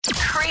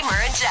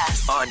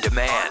On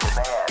demand.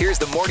 Here's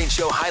the morning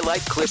show highlight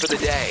clip of the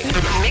day.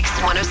 Mix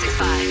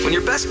 106.5. When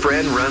your best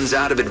friend runs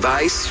out of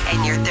advice.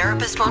 And your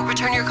therapist won't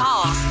return your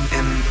calls.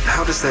 And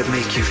how does that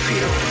make you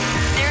feel?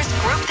 There's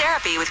group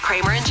therapy with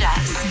Kramer and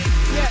Jess.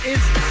 Yeah,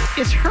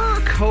 is her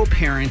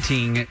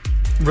co-parenting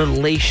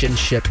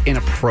relationship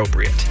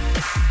inappropriate?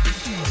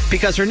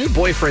 Because her new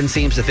boyfriend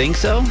seems to think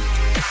so.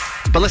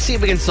 But let's see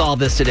if we can solve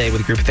this today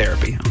with group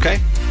therapy, okay?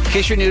 In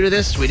case you're new to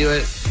this, we do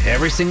it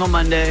every single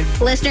Monday.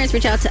 Listeners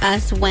reach out to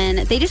us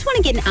when they just want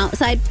to get an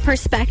outside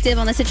perspective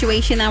on the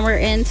situation that we're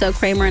in. So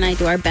Kramer and I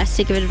do our best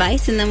to give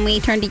advice, and then we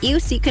turn to you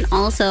so you can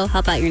also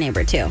help out your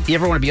neighbor, too. You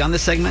ever want to be on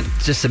this segment?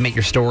 Just submit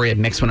your story at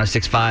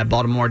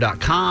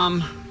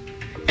mix1065baltimore.com.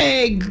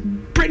 Hey,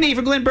 Brittany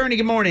from Glen Burnie,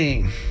 good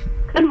morning.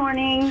 Good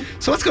morning.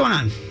 So what's going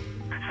on?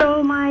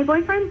 So my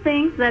boyfriend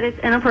thinks that it's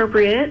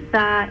inappropriate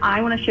that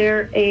I want to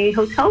share a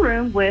hotel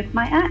room with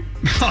my ex.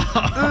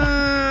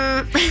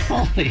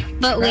 Holy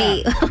But crap.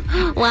 wait,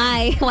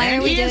 why? Why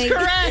And are we he is doing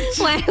correct.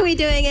 Why are we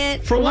doing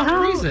it? For what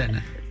Well,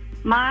 reason?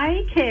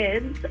 My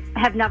kids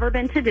have never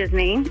been to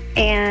Disney,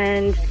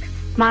 and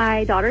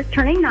my daughter's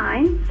turning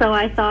 9, so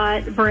I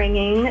thought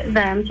bringing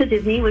them to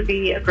Disney would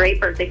be a great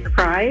birthday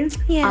surprise.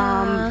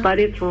 Yeah. But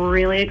it's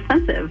really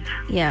expensive.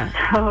 Yeah.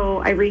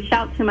 So I reached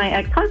out to my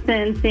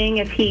ex-husband, seeing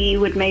if he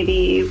would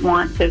maybe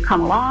want to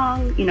come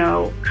along,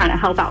 kind of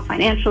help out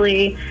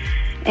financially.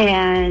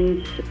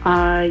 And,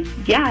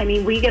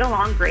 we get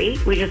along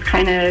great. We just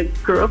kind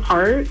of grew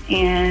apart,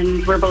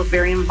 and we're both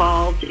very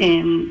involved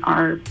in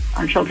our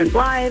children's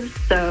lives.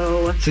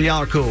 So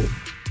y'all are cool.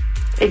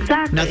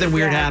 exactly. Nothing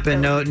weird yeah,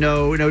 happened. so-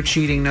 No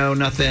cheating. No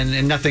nothing.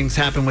 And nothing's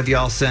happened with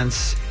y'all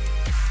since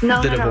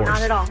No, the no, divorce.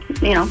 not at all.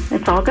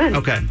 It's all good.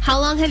 Okay. How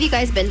long have you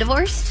guys been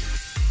divorced?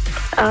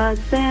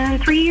 It's been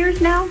 3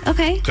 years now.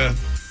 Okay. Okay.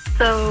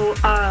 So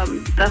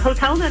the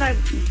hotel that I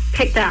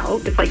picked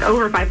out, it's like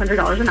over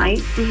 $500 a night.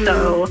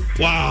 So,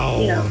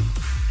 Wow.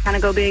 kind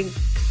of go big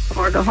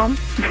or go home.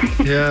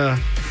 Yeah.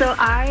 So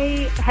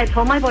I had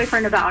told my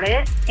boyfriend about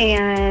it,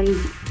 and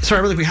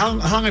Sorry, really quick. How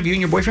long have you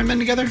and your boyfriend been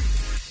together?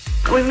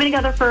 we've been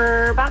together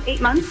for about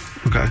 8 months.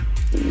 Okay.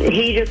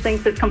 He just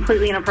thinks it's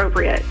completely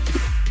inappropriate.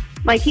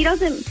 Like, he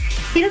doesn't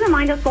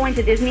mind us going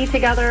to Disney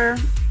together.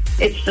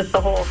 It's just the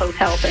whole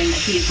hotel thing that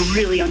he's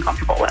really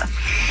uncomfortable with.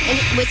 And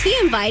was he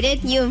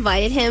invited? You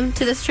invited him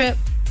to this trip?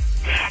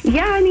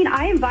 Yeah,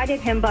 I invited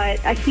him, but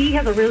he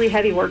has a really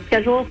heavy work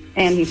schedule,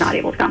 and he's not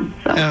able to come.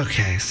 So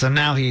Okay. So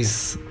now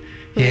he's.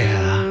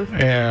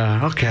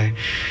 Yeah. Okay.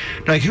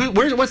 Like,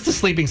 what's the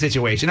sleeping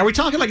situation? Are we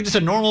talking like just a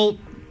normal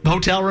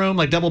hotel room,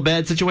 like double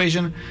bed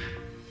situation?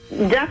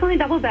 definitely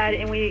double bed,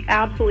 and we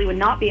absolutely would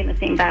not be in the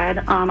same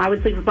bed. I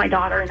would sleep with my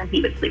daughter, and then he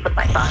would sleep with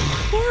my son.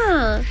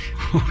 Yeah.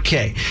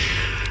 Okay.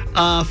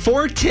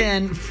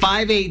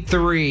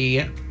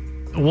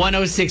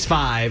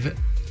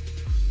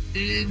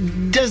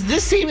 410-583-1065. Does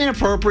this seem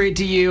inappropriate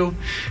to you?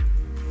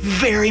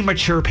 Very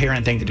mature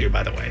parent thing to do,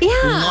 by the way. Yeah.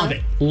 Love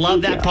it.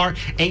 Love Thank that you. part.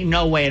 Ain't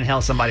no way in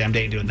hell somebody I'm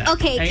dating doing that.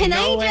 Okay, Ain't can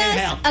no I way in just-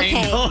 hell. okay,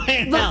 Ain't no way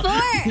in hell.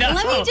 before- No.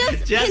 let me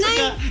just- can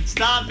Jessica,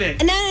 stop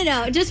it.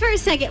 No. Just for a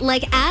second.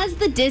 Like, as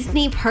the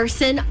Disney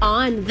person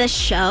on the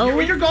show.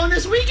 You're going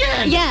this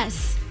weekend.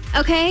 Yes.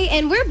 Okay,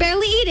 and we're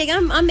barely eating.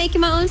 I'm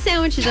making my own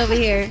sandwiches over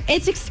here.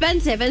 It's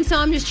expensive, and so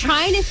I'm just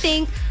trying to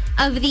think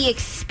of the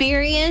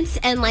experience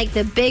and like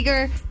the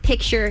bigger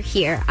picture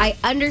here. I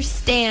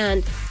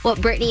understand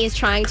what Brittany is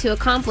trying to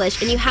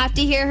accomplish, and you have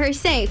to hear her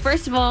say,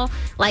 first of all,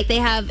 like, they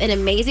have an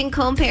amazing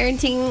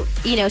co-parenting,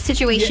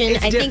 situation. Yeah,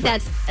 it's I think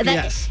different.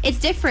 Yes. it's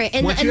different,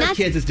 and, Once and you have that's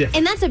kids, it's different.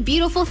 and that's a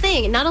beautiful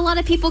thing. Not a lot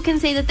of people can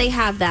say that they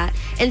have that,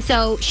 and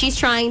so she's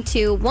trying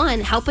to,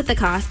 one, help with the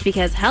cost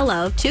because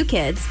hello, 2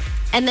 kids.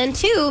 And then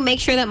 2, make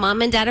sure that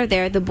mom and dad are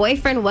there. The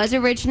boyfriend was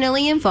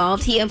originally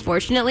involved. He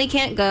unfortunately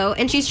can't go.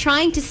 And she's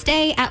trying to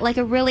stay at like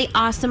a really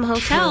awesome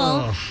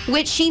hotel,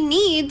 which she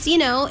needs.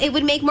 It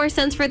would make more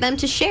sense for them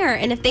to share.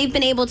 And if they've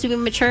been able to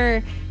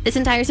mature this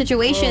entire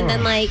situation,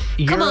 then like,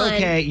 come on.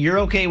 You're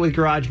okay with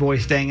Garage Boy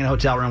staying in a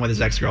hotel room with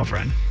his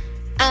ex-girlfriend?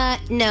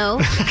 No.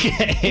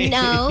 Okay.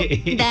 No,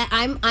 that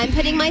I'm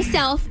putting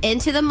myself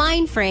into the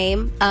mind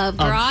frame of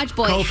Garage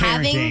Boy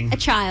having co-parenting. a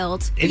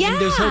child. And yeah.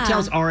 those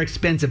hotels are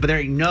expensive, but there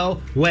ain't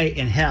no way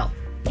in hell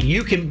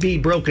you can be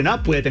broken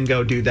up with and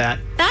go do that.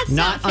 That's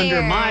not under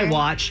fair. my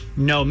watch.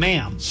 No,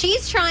 ma'am.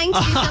 She's trying to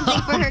do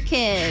something for her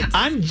kids.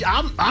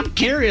 I'm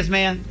curious,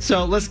 man.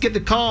 So let's get the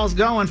calls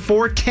going.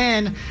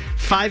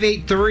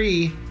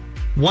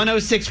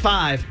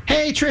 410-583-1065.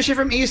 Hey, Trisha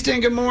from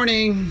Easton. Good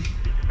morning.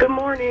 Good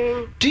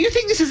morning. Do you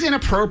think this is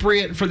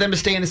inappropriate for them to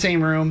stay in the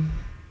same room?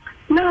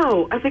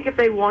 No, I think if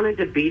they wanted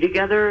to be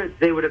together,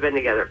 they would have been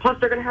together. Plus,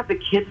 they're going to have the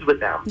kids with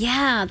them.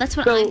 Yeah, that's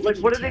what So, I'm like,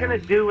 thinking what are they too.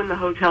 going to do in the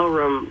hotel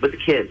room with the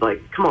kids?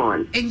 Like, come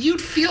on. And you'd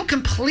feel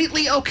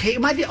completely okay.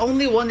 Am I the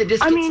only one that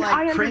just I gets mean,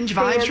 I cringe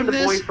understand vibes from the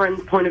this?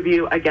 boyfriend's point of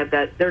view. I get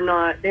that. They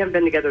haven't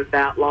been together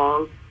that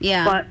long.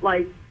 Yeah. But,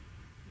 like,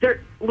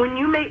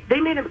 they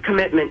made a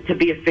commitment to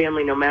be a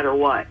family no matter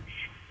what.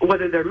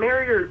 whether they're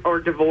married or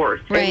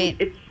divorced. Right.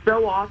 And it's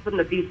so awesome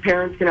that these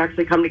parents can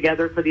actually come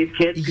together for these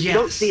kids. 'Cause You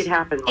don't Yes. see it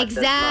happen like this.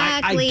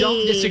 Exactly. I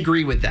don't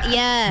disagree with that.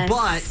 Yes.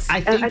 But I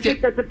And think I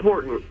think that's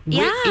important.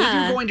 Yeah. if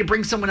you're going to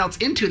bring someone else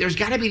into it, there's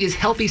got to be this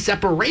healthy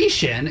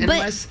separation,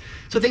 unless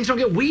so things don't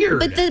get weird.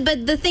 But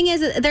the thing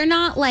is, they're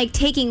not like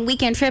taking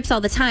weekend trips all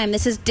the time.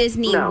 This is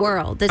Disney No.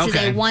 World. This Okay. is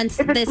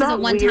If it's this is a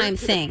not one-time weird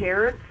to thing. the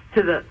parents,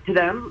 to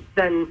them,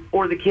 then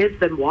or the kids,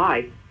 then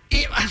why?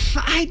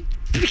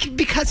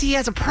 Because he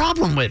has a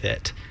problem with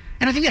it.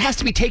 And I think it has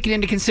to be taken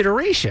into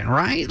consideration,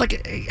 right?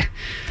 Like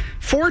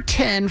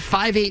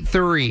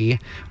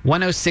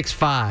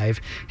 410-583-1065.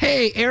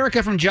 Hey,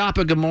 Erica from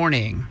Joppa, good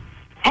morning.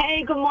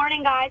 Hey, good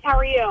morning, guys. How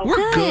are you? We're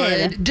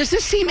Good. good. Does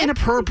this seem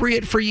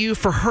inappropriate for you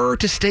for her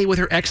to stay with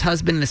her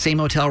ex-husband in the same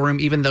hotel room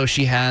even though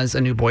she has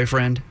a new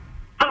boyfriend?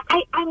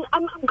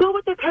 I'm good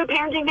with the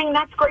co-parenting thing.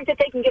 That's great that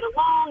they can get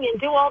along and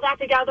do all that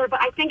together,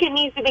 but I think it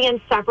needs to be in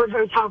separate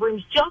hotel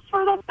rooms just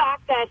for the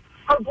fact that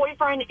her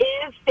boyfriend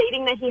is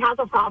stating that he has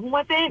a problem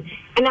with it,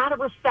 and out of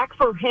respect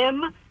for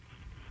him,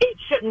 she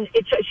should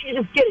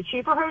just get a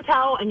cheaper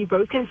hotel, and you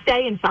both can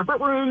stay in separate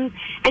rooms,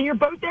 and you're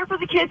both there for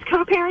the kids,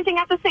 co-parenting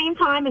at the same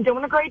time and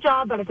doing a great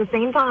job, but at the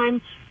same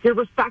time, you're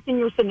respecting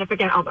your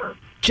significant other.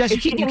 Jess, If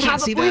you she can't didn't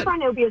have see a that?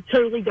 boyfriend, it would be a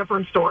totally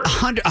different story.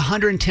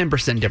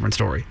 110% different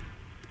story.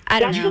 I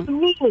don't That's know. just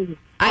me.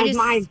 I That's just-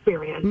 my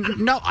experience.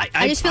 No,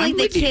 I just feel I'm like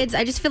the with you. kids.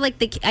 I just feel like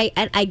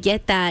I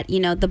get that, you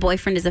know, the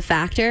boyfriend is a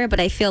factor, but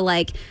I feel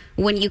like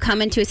when you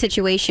come into a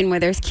situation where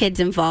there's kids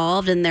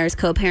involved and there's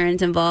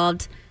co-parents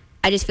involved,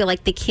 I just feel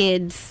like the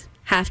kids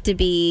have to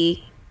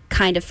be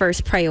kind of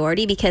first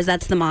priority because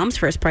that's the mom's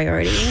first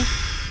priority.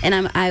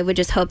 And I would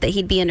just hope that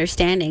he'd be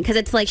understanding because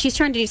it's like she's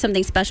trying to do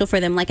something special for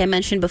them. Like I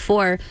mentioned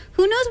before,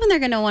 who knows when they're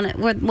going to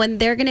want when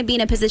they're going to be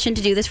in a position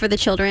to do this for the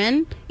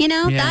children? You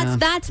know, Yeah.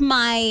 that's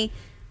my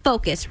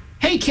focus.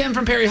 Hey, Kim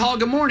from Perry Hall,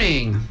 good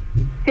morning.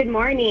 Good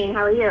morning.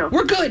 How are you?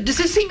 We're good. Does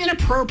this seem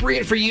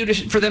inappropriate for you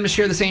for them to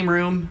share the same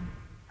room?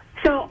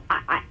 So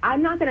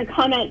I'm not going to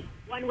comment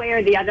one way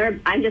or the other.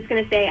 I'm just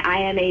going to say I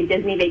am a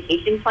Disney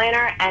vacation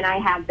planner, and I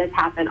have this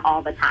happen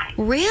all the time.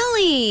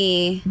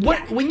 Really?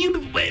 What when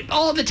you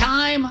all the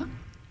time?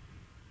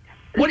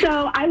 What?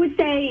 So I would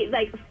say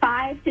like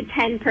 5 to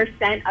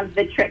 10% of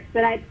the trips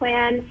that I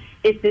plan,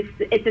 it's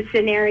a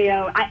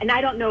scenario, and I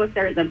don't know if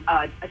there's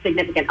a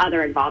significant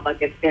other involved,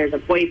 like if there's a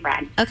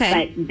boyfriend.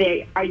 Okay. But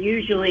they are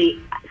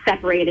usually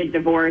separated,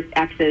 divorced,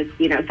 exes,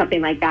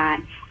 something like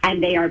that,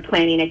 and they are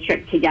planning a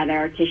trip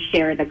together to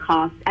share the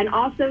cost and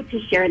also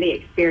to share the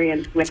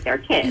experience with their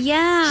kids.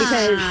 Yeah.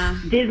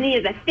 Because Disney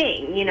is a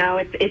thing,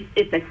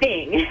 it's a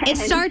thing.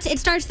 It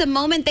starts the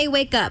moment they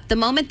wake up. The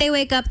moment they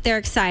wake up, they're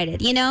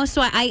excited,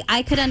 So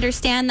I could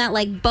understand that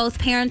like both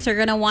parents are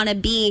going to want to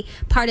be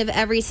part of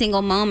every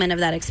single moment of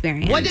that experience.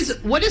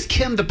 What does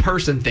Kim the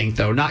person think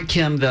though? Not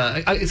Kim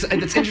the. It's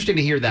interesting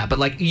to hear that, but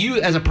like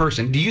you as a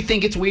person, do you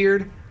think it's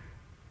weird?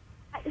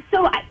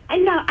 So I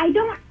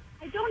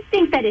don't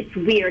think that it's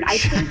weird. I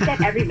think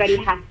that everybody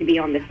has to be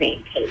on the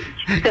same page.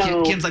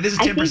 So Kim's like, this is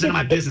 10% of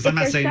my business. I'm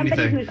not saying anything. If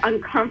there's somebody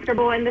who's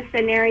uncomfortable in the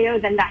scenario,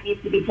 then that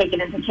needs to be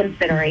taken into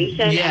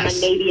consideration. Yes.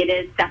 And then maybe it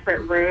is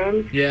separate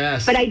rooms.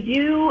 Yes. But I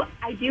do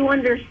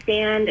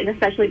understand, and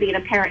especially being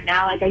a parent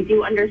now, like I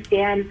do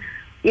understand,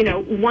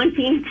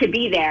 wanting to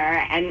be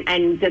there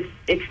and just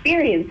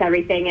experience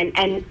everything.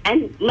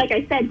 And like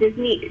I said,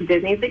 Disney's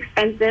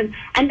expensive,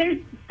 and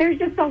there's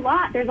just a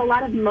lot. There's a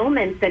lot of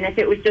moments, and if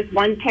it was just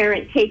one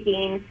parent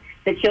taking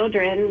the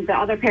children, the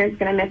other parent's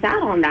going to miss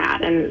out on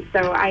that. And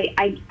so I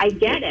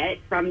get it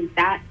from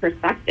that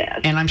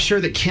perspective. And I'm sure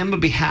that Kim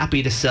would be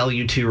happy to sell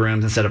you 2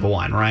 rooms instead of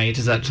 1, right?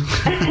 Is that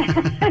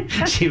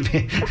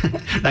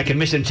that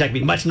commission check would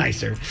be much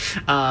nicer.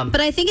 But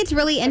I think it's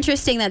really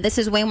interesting that this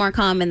is way more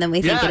common than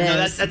we think it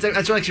is. That's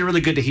actually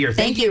really good to hear.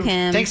 Thank you,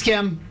 Kim. Thanks,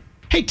 Kim.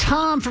 Hey,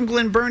 Tom from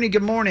Glen Burnie,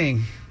 good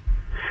morning.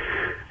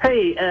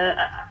 Hey,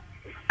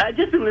 I've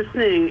just been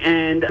listening,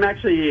 and I'm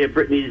actually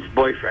Brittany's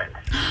boyfriend.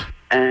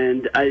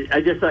 And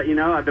I just thought,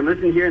 I've been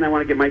listening here, and I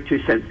want to get my 2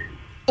 cents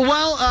in.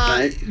 Well,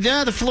 Right.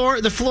 yeah, the floor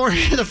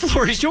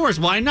is yours.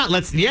 Why not?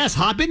 Let's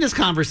hop in this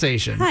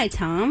conversation. Hi,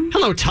 Tom.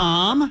 Hello,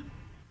 Tom.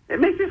 It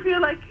makes me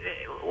feel like,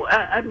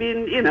 I'm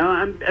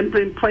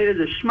being played as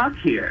a schmuck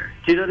here.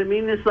 Do you know what I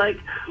mean? It's like,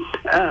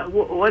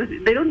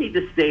 they don't need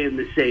to stay in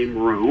the same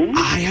room.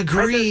 I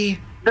agree.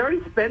 They're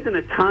already spending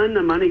a ton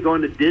of money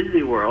going to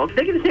Disney World.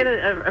 They can stay at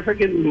a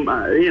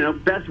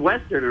freaking, Best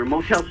Western or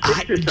Motel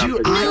 6 or something.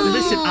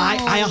 Listen,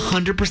 I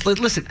 100%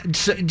 listen.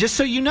 Just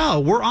so you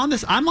know, we're on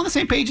this. I'm on the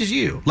same page as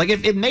you. Like,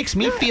 if it makes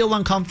me feel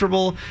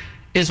uncomfortable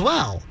as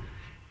well,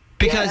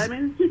 because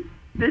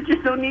there's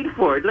just no need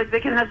for it. Like,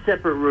 they can have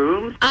separate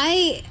rooms.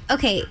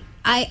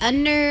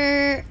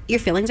 Your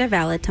feelings are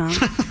valid, Tom.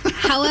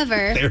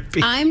 However,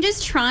 Therapy. I'm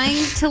just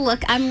trying to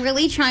I'm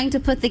really trying to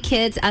put the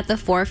kids at the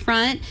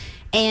forefront.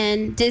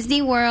 And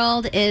Disney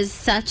World is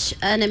such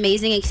an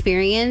amazing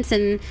experience.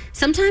 And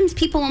sometimes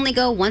people only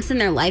go once in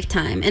their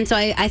lifetime. And so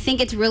I think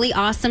it's really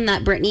awesome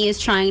that Brittany is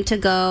trying to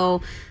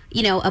go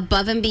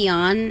above and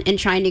beyond and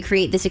trying to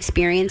create this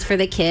experience for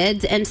the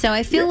kids. And so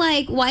I feel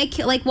like why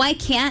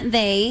can't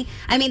they?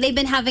 I mean, they've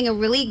been having a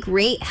really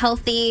great,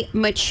 healthy,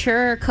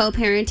 mature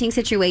co-parenting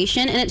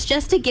situation, and it's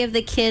just to give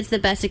the kids the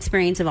best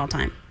experience of all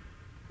time.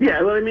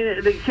 Yeah, well, I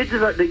mean, the kids,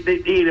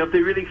 if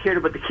they really cared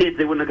about the kids,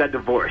 they wouldn't have got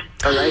divorced,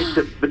 all right?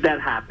 But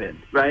that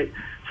happened, right?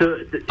 So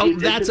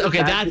that's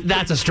okay.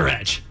 That's a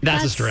stretch.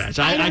 That's a stretch.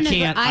 I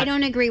can't. I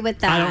don't agree with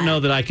that. I don't know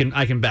that I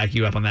can back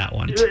you up on that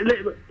one.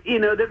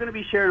 They're going to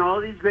be sharing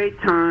all these great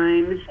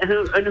times, and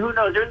who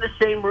knows? They're in the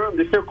same room.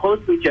 They're so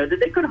close to each other.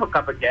 They could hook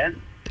up again.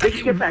 They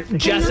could get back together.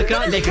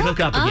 Jessica, they could hook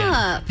up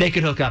again. They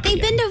could hook up again.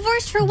 They've been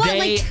divorced for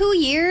like 2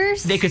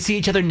 years? They could see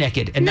each other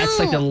naked, and that's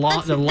like the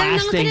last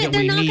thing that we need, Tom.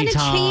 They're not going to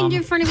change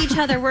in front of each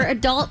other. We're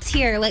adults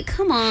here. Like,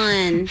 come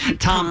on,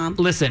 Tom.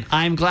 Listen,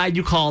 I'm glad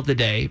you called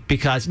today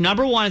because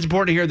number one, it's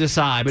important to hear this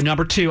side, but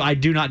number two, I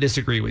do not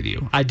disagree with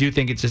you. I do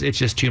think it's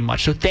just too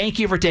much. So thank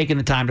you for taking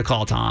the time to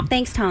call, Tom.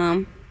 Thanks,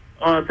 Tom.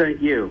 Oh,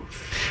 thank you.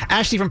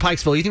 Ashley from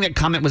Pikesville, you think that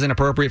comment was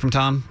inappropriate from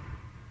Tom?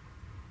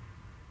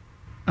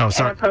 Oh,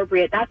 sorry.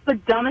 Inappropriate. That's the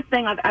dumbest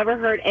thing I've ever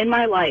heard in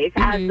my life.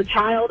 As the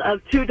child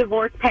of two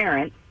divorced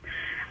parents,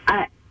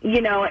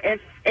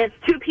 if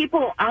two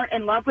people aren't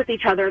in love with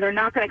each other, they're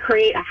not going to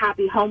create a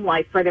happy home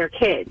life for their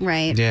kids.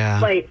 Right. Yeah.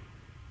 Like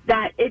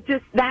that.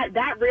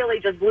 That really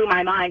just blew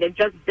my mind. And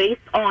just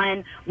based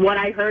on what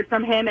I heard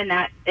from him in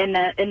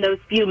those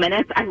few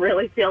minutes, I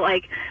really feel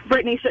like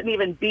Brittany shouldn't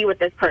even be with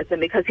this person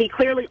because he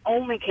clearly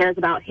only cares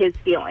about his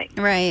feelings.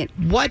 Right.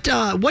 What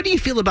do you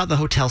feel about the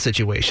hotel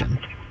situation?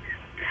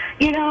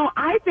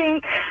 I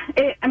think,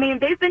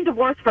 they've been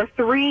divorced for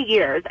 3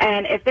 years,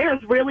 and if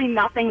there's really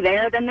nothing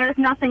there, then there's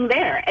nothing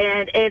there.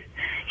 And if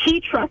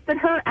he trusted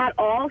her at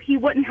all, he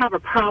wouldn't have a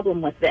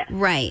problem with this.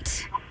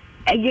 Right.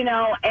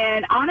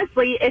 And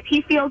honestly, if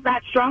he feels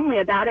that strongly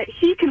about it,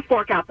 he can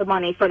fork out the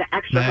money for the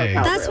extra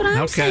hotel That's room. what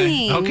I'm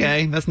saying.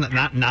 Okay, that's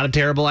not a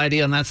terrible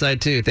idea on that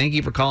side, too. Thank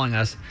you for calling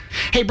us.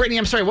 Hey, Brittany,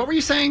 I'm sorry, what were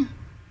you saying?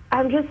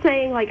 I'm just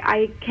saying,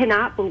 I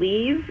cannot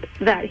believe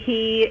that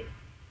he...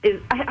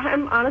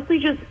 I'm honestly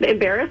just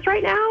embarrassed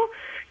right now.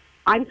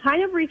 I'm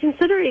kind of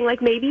reconsidering,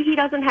 maybe he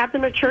doesn't have the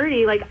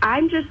maturity.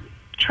 I'm just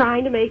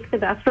trying to make the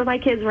best for my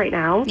kids right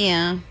now.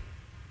 Yeah.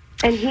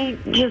 And he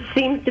just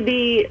seems to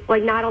be,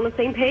 not on the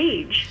same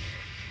page.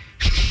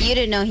 You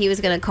didn't know he was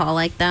going to call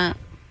like that?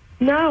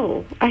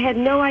 No, I had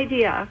no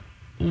idea.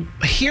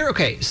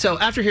 So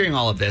after hearing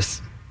all of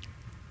this,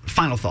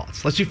 final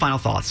thoughts. Let's do final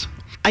thoughts.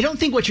 I don't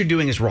think what you're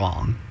doing is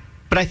wrong,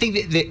 but I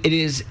think that it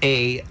is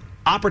a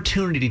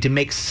opportunity to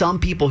make some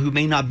people who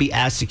may not be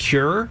as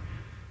secure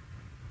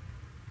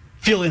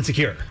feel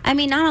insecure. I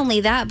mean, not only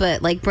that,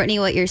 but Brittany,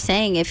 what you're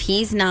saying, if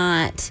he's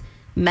not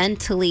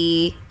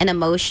mentally and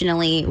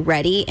emotionally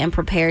ready and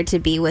prepared to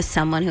be with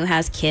someone who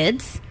has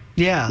kids,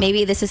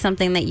 maybe this is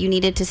something that you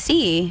needed to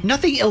see.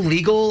 Nothing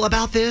illegal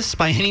about this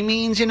by any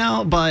means,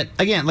 but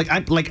again,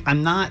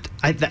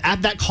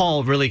 that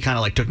call really kind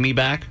of took me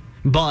back,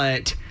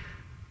 but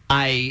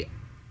I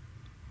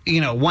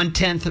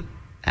 1/10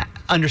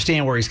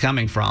 understand where he's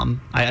coming from.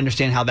 I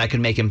understand how that could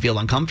make him feel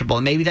uncomfortable.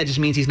 And maybe that just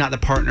means he's not the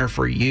partner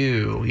for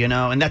you,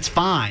 and that's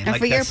fine. Or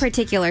for your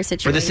particular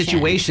situation. For the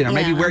situation, or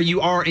maybe where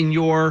you are in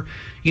your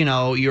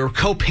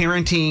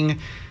co-parenting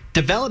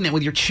development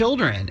with your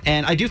children.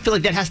 And I do feel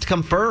like that has to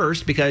come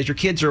first because your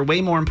kids are way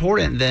more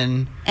important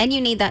than... And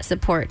you need that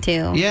support,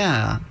 too.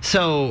 Yeah.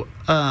 So,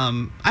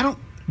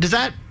 does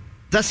that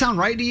sound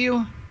right to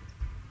you?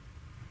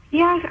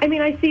 Yeah,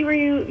 I see where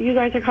you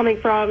guys are coming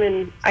from,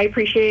 and I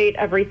appreciate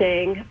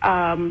everything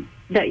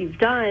that you've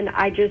done.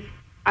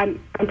 I'm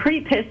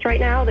pretty pissed right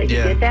now that he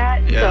did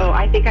that. Yeah. So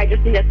I think I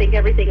just need to think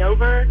everything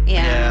over.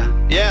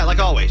 Yeah, like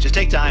always. Just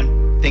take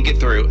time, think it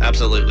through.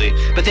 Absolutely.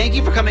 But thank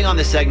you for coming on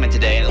this segment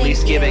today and at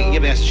least giving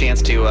us a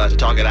chance to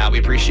talk it out. We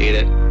appreciate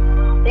it.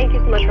 Thank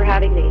you so much for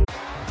having me.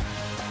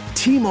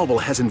 T-Mobile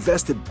has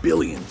invested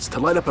billions to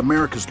light up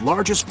America's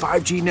largest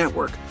 5G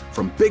network,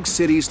 from big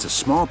cities to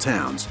small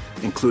towns,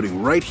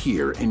 including right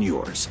here in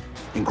yours.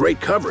 And great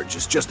coverage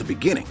is just the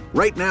beginning.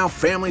 Right now,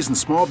 families and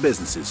small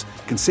businesses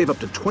can save up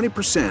to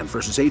 20%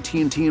 versus AT&T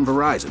and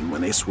Verizon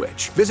when they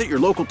switch. Visit your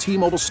local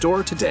T-Mobile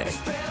store today.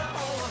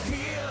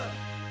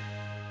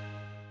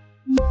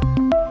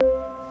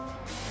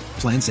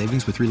 Plan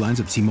savings with 3 lines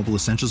of T-Mobile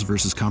Essentials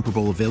versus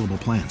comparable available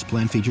plans.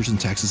 Plan features and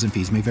taxes and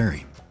fees may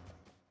vary.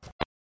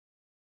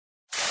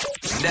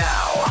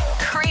 Now,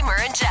 Kramer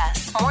and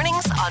Jess,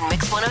 mornings on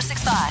Mix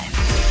 106.5.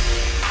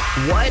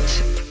 What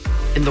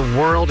in the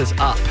world is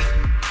up?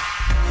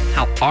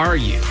 How are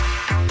you?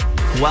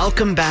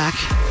 Welcome back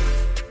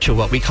to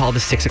what we call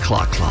the 6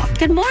 o'clock club.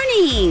 Good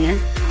morning.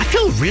 I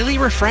feel really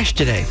refreshed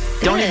today.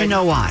 Good. Don't even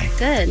know why.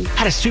 Good.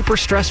 Had a super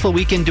stressful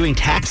weekend doing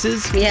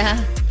taxes.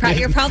 Yeah.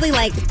 You're probably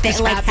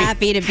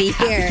happy to be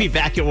here. Happy to be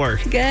back at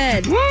work.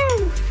 Good.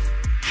 Woo!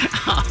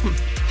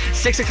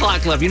 6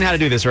 o'clock club. You know how to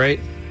do this,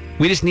 right?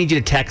 We just need you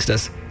to text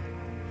us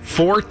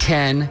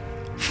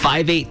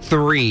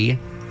 410-583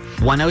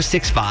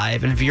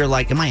 1065. And if you're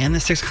like, am I in the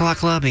 6 o'clock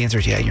club? The answer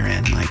is yeah, you're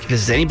in. Like,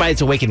 this is anybody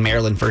that's awake in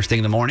Maryland first thing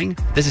in the morning.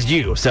 This is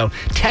you. So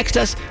text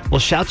us. We'll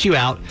shout you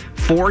out.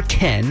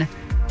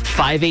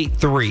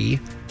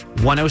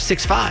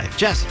 410-583-1065.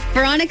 Jess.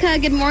 Veronica,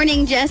 good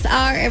morning. Jess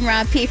R. and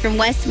Rob P. from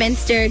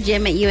Westminster,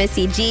 Jim at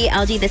USCG,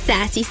 LG the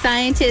Sassy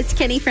Scientist,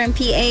 Kenny from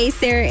PA,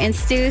 Sarah and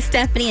Stu,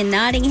 Stephanie in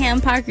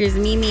Nottingham, Parker's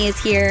Mimi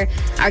is here,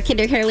 our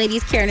Kinder Care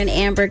ladies, Karen and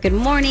Amber, good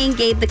morning,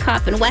 Gabe the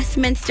Cop in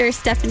Westminster,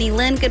 Stephanie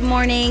Lynn, good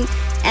morning,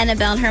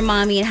 Annabelle and her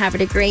mommy in Havre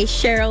de Grace,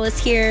 Cheryl is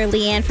here,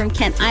 Leanne from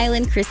Kent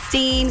Island,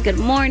 Christine, good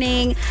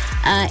morning,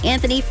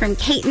 Anthony from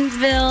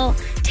Catonsville,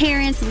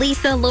 Terrence,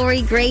 Lisa,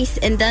 Lori, Grace,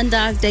 and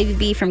Dundalk,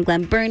 WB from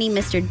Glen Burnie,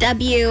 Mr.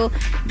 W,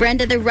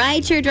 Brenda the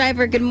rideshare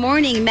driver, good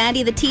morning,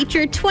 Maddie the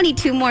teacher,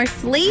 22 more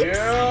sleeps,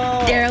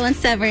 Daryl and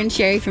Severn,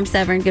 Sherry from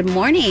Severn, good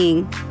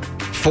morning.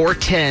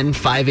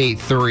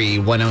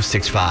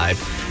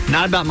 410-583-1065.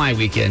 Not about my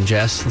weekend,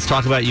 Jess. Let's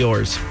talk about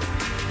yours.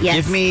 Yes.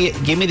 Give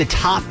me the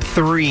top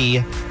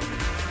 3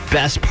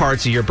 best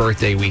parts of your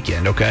birthday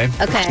weekend, okay?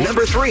 Okay.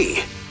 Number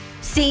 3.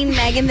 Seeing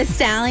Megan Thee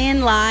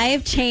Stallion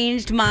live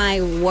changed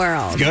my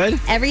world. Good?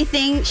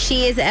 Everything.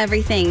 She is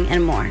everything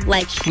and more.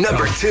 Like,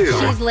 Number 2.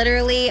 she's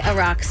literally a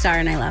rock star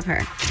and I love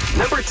her.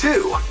 Number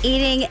 2.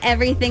 Eating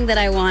everything that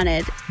I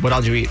wanted. What all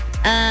did you eat?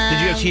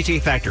 Did you go to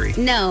Cheesecake Factory?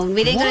 No,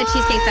 we didn't go to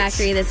Cheesecake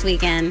Factory this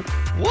weekend.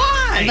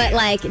 Why? But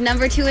like,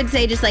 number 2 would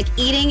say just like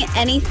eating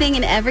anything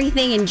and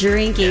everything and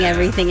drinking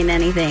everything and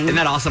anything. Isn't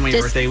that awesome on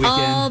your Just birthday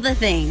weekend? all the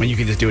things. When you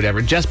can just do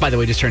whatever. Jess, by the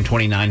way, just turned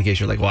 29 in case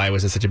you're like, why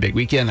was it such a big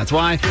weekend? That's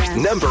why.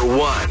 Number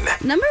 1.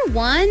 Number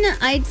 1,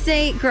 I'd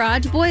say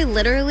Garage Boy.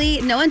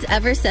 Literally, no one's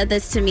ever said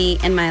this to me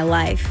in my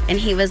life. And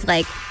he was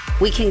like,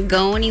 we can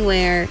go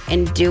anywhere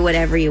and do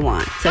whatever you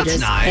want. So That's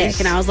just nice.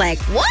 pick. And I was like,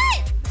 what?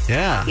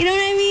 Yeah. You know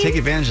what I mean? Take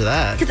advantage of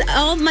that. Because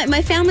all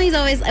my family's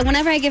always,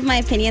 whenever I give my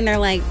opinion, they're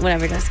like,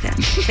 whatever, Jessica.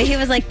 But he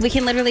was like, we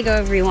can literally go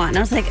wherever you want. And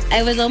I was like,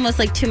 it was almost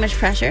like too much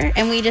pressure.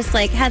 And we just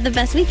like had the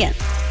best weekend.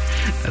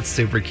 That's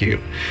super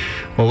cute.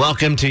 Well,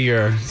 welcome to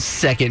your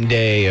second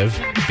day of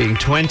being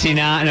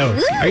 29. No,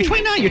 are you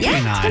 29? You're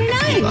 29.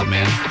 29. Good love,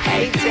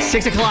 man.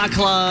 6 o'clock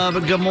club.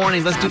 Good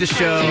morning. Let's do the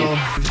show.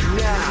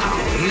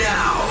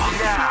 Now.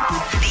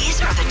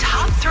 These are the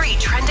top 3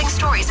 trending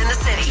stories in the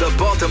city. The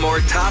Baltimore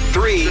top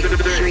 3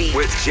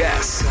 with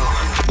Jess.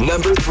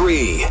 Number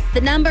 3.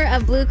 The number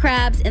of blue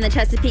crabs in the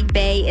Chesapeake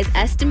Bay is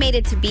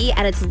estimated to be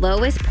at its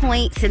lowest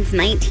point since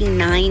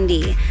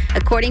 1990.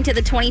 According to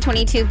the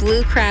 2022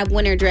 Blue Crab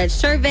Winter Dredge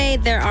Survey,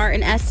 there are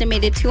an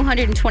estimated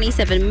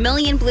 227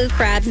 million blue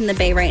crabs in the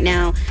bay right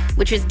now,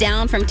 which is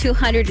down from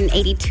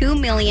 282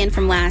 million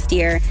from last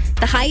year.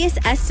 The highest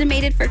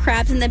estimated for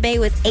crabs in the bay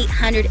was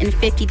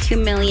 852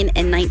 million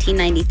in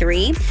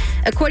 1993.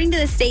 According to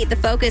the state, the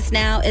focus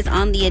now is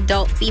on the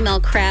adult female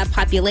crab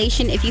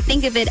population. If you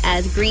think of it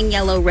as green,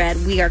 yellow, red,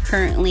 we are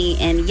currently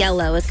in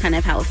yellow is kind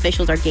of how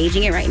officials are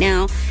gauging it right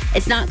now.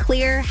 It's not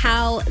clear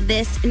how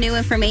this new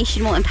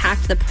information will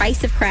impact the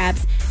price of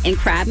crabs and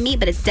crab meat,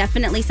 but it's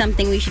definitely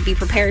something we should be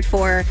prepared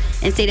for.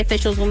 And state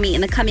officials will meet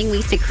in the coming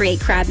weeks to create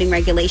crabbing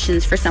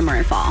regulations for summer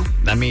and fall.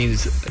 That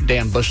means a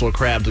damn bushel of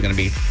crabs are going to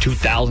be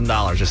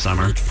 $2,000 this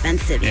summer.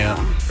 Expensive, Yeah,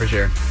 though. for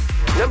sure.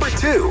 Number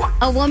 2.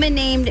 A woman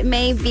named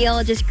Mae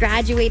Veal just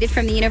graduated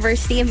from the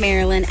University of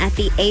Maryland at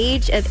the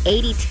age of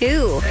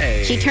 82.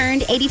 Hey. She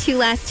turned 82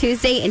 last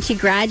Tuesday, and she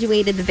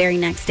graduated the very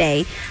next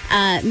day.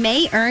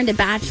 Mae earned a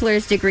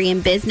bachelor's degree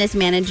in business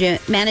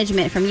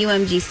management from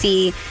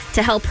UMGC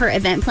to help her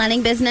event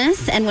planning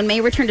business. And when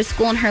Mae returned to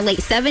school in her late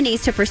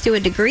 70s to pursue a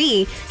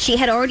degree, she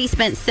had already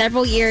spent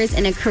several years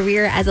in a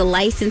career as a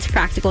licensed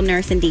practical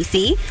nurse in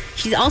D.C.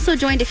 She's also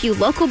joined a few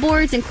local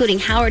boards, including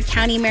Howard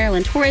County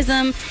Maryland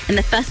Tourism and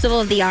the Festival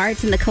of the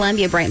Arts and the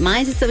Columbia Bright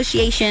Minds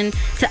Association.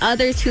 To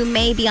others who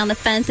may be on the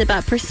fence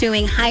about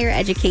pursuing higher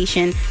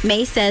education,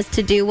 Mae says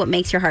to do what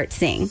makes your heart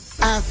sing.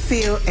 I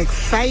feel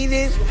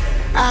excited,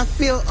 I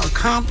feel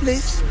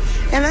accomplished,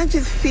 and I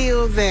just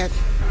feel that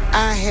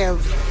I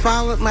have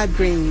followed my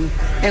dream.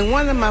 And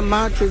one of my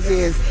mantras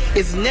is,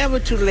 it's never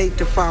too late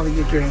to follow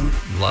your dream.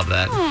 Love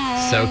that.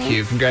 So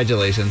cute.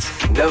 Congratulations.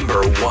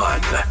 Number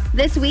 1.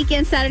 This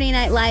weekend, Saturday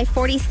Night Live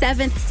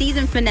 47th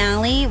season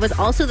finale was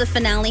also the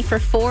finale for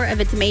 4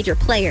 of its major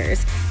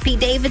players. Pete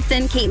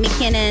Davidson, Kate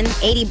McKinnon,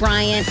 Aidy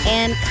Bryant,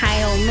 and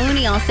Kyle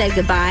Mooney all said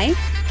goodbye.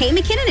 Kate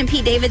McKinnon and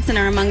Pete Davidson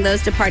are among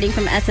those departing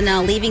from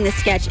SNL, leaving the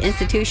sketch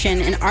institution,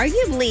 and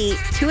arguably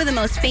 2 of the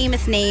most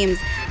famous names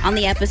on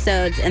the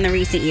episodes in the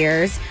recent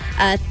years.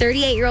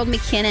 38-year-old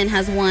McKinnon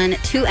has won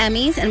 2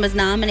 Emmys and was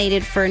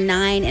nominated for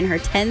 9 in her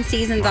 10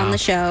 seasons on the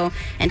show.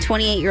 And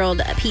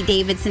 28-year-old Pete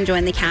Davidson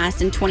joined the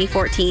cast in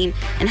 2014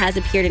 and has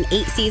appeared in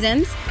 8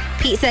 seasons.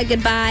 Pete said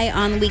goodbye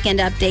on the Weekend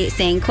Update,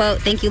 saying,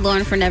 quote, "Thank you,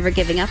 Lauren, for never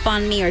giving up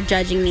on me or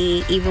judging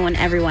me, even when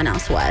everyone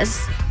else was."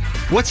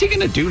 What's he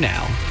going to do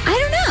now? I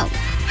don't know.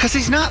 Because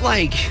he's not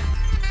like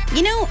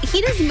You know,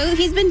 he does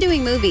he's been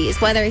doing movies,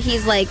 whether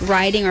he's like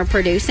writing or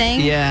producing.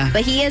 Yeah.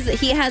 But he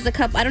has a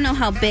couple. I don't know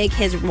how big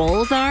his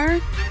roles are,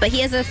 but he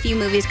has a few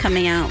movies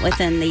coming out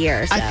within the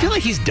year or so. I feel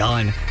like he's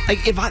done.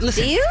 Like if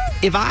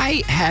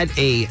I had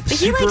a But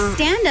he likes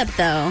stand up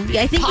though.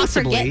 Yeah, I think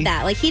Possibly. you forget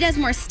that. Like he does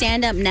more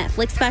stand up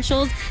Netflix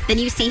specials than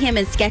you see him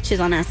in sketches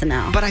on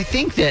SNL. But I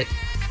think that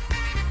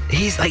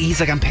he's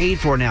like I'm paid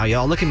for now,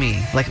 y'all. Look at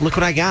me. Like look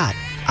what I got.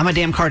 I'm a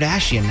damn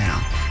Kardashian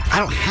now. I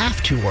don't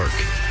have to work.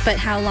 But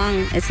how long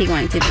is he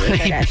going to be a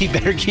Kardashian? He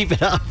better keep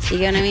it up. You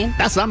know what I mean?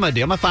 That's what I'm going to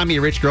do. I'm going to find me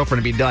a rich girlfriend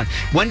and be done.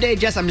 One day,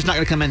 Jess, I'm just not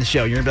going to come in the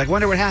show. You're going to be like,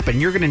 wonder what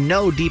happened. You're going to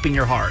know deep in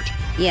your heart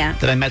Yeah.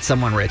 that I met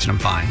someone rich and I'm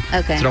fine.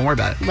 Okay. So don't worry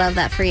about it. Love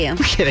that for you.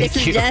 Thank This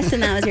is you. Jess,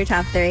 and that was your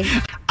top 3.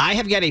 I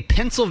have got a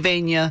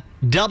Pennsylvania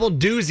double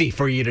doozy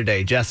for you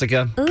today,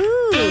 Jessica. Ooh.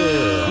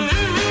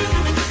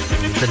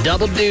 The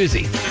double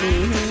doozy.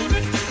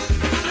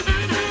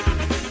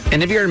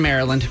 And if you're in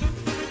Maryland,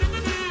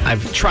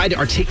 I've tried to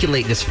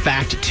articulate this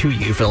fact to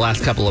you for the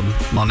last couple of,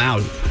 well, now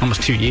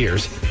almost 2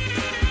 years.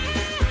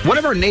 One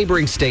of our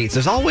neighboring states,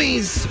 there's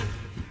always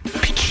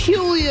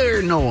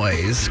peculiar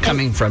noise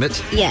coming from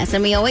it. Yes,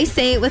 and we always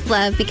say it with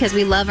love because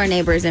we love our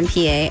neighbors in PA,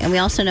 and we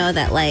also know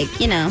that, like,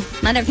 you know,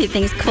 not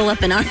everything's cool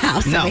up in our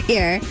house over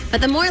here.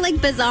 But the more,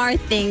 like, bizarre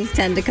things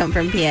tend to come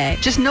from PA.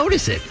 Just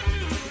notice it.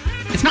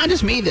 It's not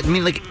just me that, I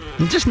mean, like,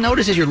 just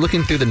notice as you're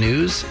looking through the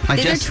news.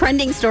 These are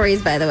trending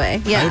stories, by the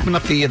way. Yeah. I open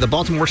up the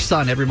Baltimore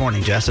Sun every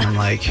morning, Jess, and I'm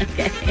like,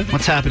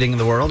 what's happening in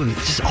the world? And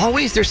just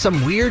always there's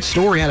some weird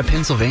story out of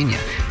Pennsylvania.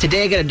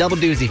 Today I got a double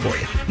doozy for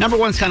you. Number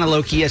one's kind of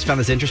low-key. I just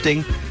found this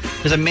interesting.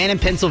 There's a man in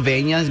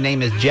Pennsylvania. His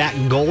name is Jack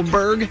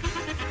Goldberg.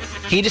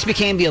 He just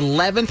became the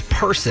 11th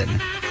person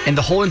in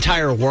the whole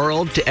entire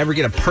world to ever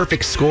get a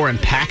perfect score in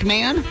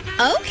Pac-Man.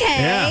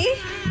 Okay. Yeah.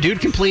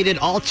 Dude completed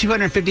all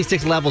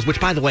 256 levels, which,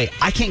 by the way,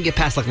 I can't get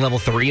past like level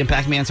 3 in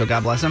Pac-Man, so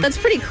God bless him. That's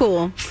pretty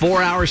cool.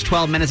 4 hours,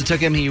 12 minutes it took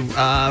him. He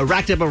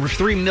racked up over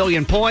 3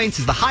 million points.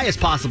 It's the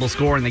highest possible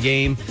score in the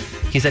game.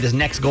 He said his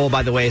next goal,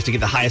 by the way, is to get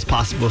the highest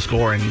possible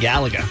score in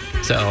Galaga.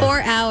 So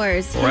 4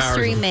 hours. 4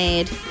 History hours.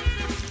 made.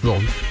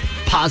 Little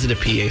positive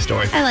PA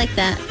story. I like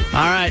that.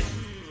 All right.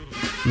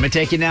 I'm going to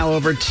take you now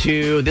over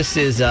to, this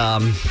is,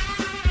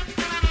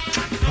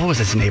 what was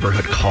this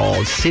neighborhood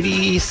called?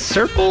 City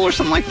Circle or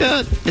something like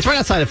that? It's right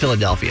outside of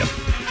Philadelphia.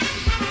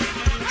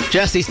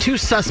 Jess, these 2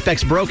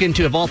 suspects broke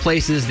into, of all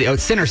places,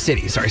 Center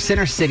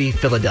City,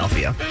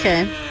 Philadelphia.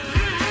 Okay.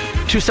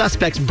 2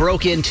 suspects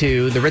broke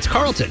into the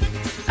Ritz-Carlton.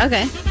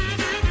 Okay.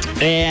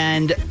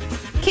 And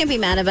can't be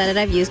mad about it.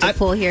 I've used a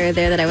pool here or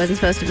there that I wasn't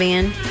supposed to be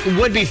in.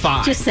 Would be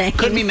fine. Just saying.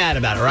 Couldn't be mad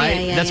about it, right?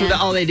 Yeah, That's what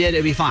all they did.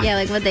 It'd be fine. Yeah,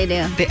 like what'd they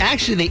do?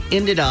 They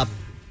ended up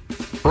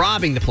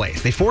robbing the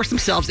place. They forced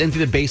themselves in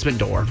through the basement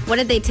door. What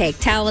did they take?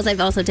 Towels? I've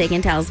also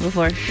taken towels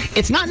before.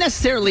 It's not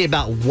necessarily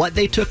about what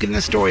they took in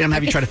the story. I'm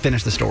having you try to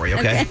finish the story,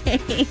 okay?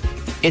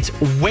 It's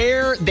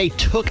where they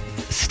took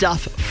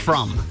stuff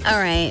from. All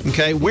right.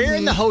 Okay? Where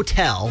in the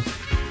hotel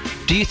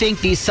do you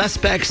think these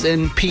suspects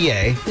in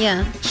PA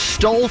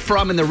stole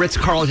from in the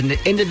Ritz-Carlton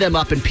that ended them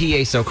up in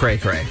PA so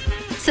cray-cray?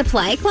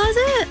 Supply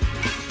closet?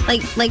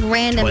 Like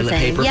random Toilet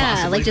things. paper, Yeah,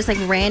 possibly? like just like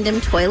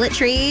random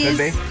toiletries. Could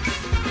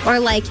be. Or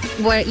like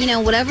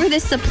whatever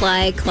this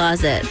supply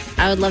closet.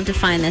 I would love to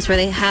find this where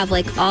they have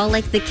like all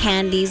like the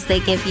candies they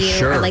give you,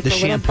 Sure, or like the the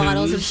little shampoos.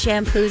 bottles of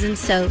shampoos and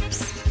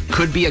soaps.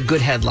 Could be a good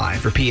headline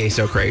for PA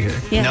so crazy.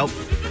 Yeah. Nope.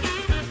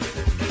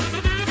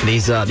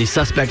 These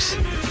suspects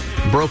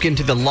broke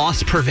into the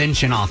loss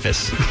prevention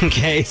office.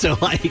 Okay, so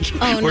like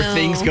where no.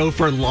 things go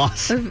for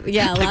loss.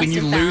 Yeah, like lost when you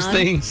and lose found.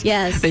 things.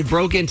 Yes. They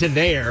broke into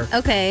there.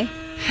 Okay.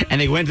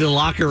 And they went to the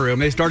locker room.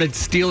 They started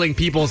stealing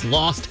people's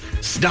lost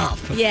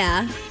stuff.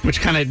 Yeah.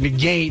 Which kind of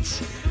negates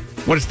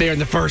what's there in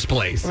the first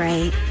place.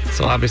 Right.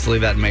 So obviously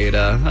that made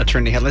a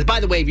trending headline.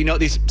 By the way, if you know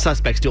these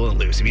suspects steal and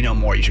lose, if you know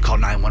more, you should call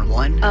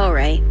 911. Oh,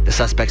 right. The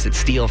suspects that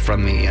steal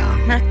from the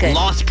Not good.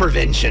 loss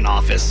prevention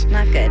office.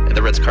 Not good. At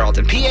the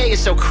Ritz-Carlton. PA is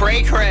so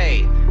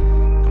cray-cray.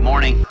 Good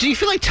morning. Do you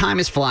feel like time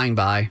is flying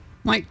by?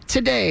 Like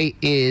today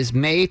is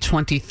May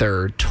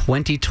 23rd,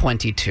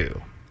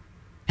 2022.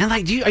 And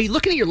like, are you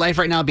looking at your life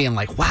right now being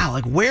like, wow,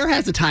 like where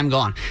has the time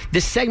gone?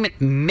 This segment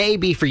may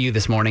be for you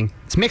this morning.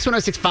 It's Mix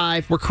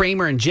 106.5. We're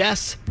Kramer and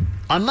Jess.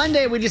 On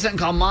Monday, we do something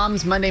called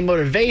Mom's Monday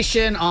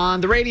Motivation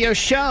on the radio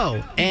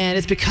show. And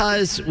it's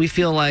because we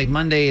feel like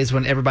Monday is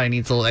when everybody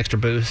needs a little extra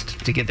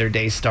boost to get their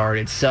day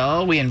started.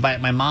 So we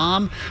invite my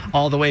mom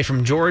all the way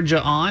from Georgia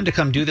on to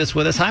come do this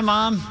with us. Hi,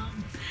 Mom.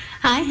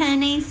 Hi,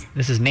 honeys.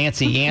 This is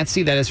Nancy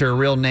Yancey. That is her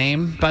real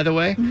name, by the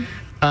way.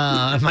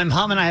 My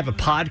mom and I have a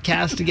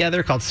podcast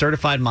together called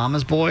Certified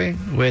Mama's Boy,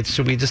 which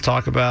we just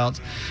talk about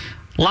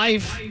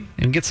life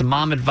and get some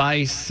mom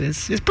advice.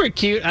 It's pretty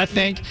cute, I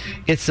think.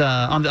 It's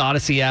on the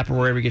Odyssey app or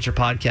wherever you get your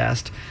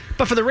podcast.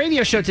 But for the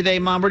radio show today,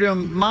 Mom, we're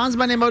doing Mom's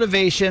Monday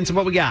Motivation. So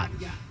what we got?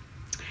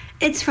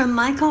 It's from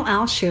Michael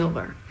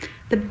Alshiller.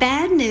 The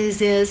bad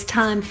news is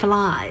time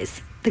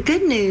flies. The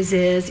good news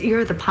is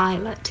you're the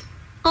pilot.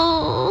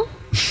 Oh.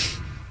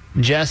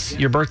 Jess,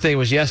 your birthday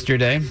was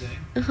yesterday.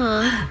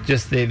 Uh-huh.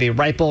 Just the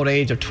ripe old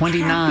age of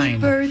 29.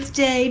 Happy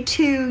birthday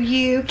to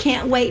you.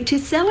 Can't wait to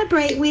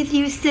celebrate with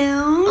you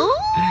soon.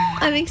 Oh,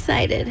 I'm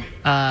excited.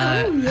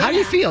 How do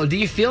you feel? Do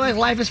you feel like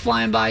life is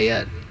flying by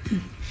yet?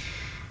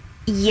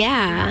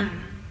 Yeah,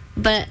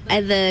 but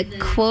the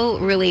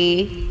quote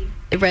really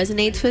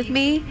resonates with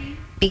me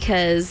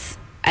because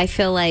I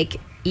feel like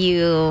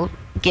you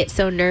get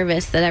so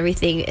nervous that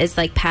everything is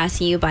like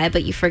passing you by,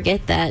 but you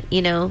forget that,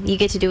 you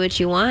get to do what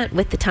you want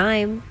with the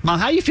time. Mom,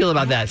 how do you feel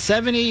about that?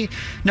 69,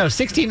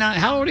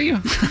 how old are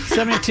you?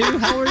 72,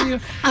 how old are you?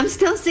 I'm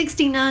still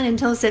 69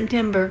 until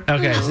September.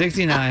 Okay,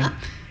 69.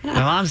 My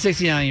mom's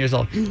 69 years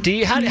old.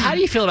 How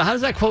do you feel about, how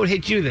does that quote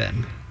hit you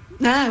then?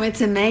 No, it's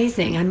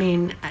amazing. I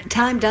mean,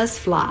 time does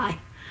fly.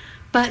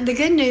 But the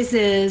good news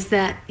is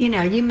that,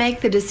 you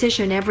make the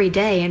decision every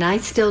day, and I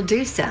still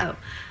do so,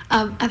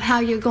 of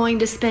how you're going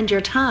to spend your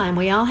time.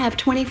 We all have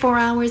 24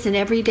 hours in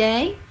every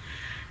day,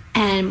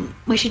 and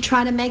we should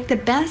try to make the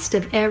best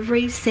of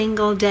every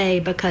single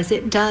day because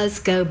it does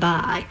go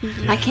by.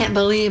 Yeah. I can't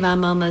believe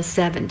I'm almost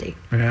 70.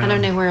 Yeah. I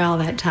don't know where all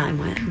that time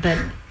went, but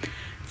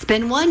it's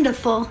been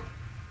wonderful.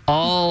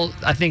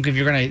 I think if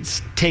you're going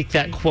to take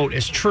that quote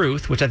as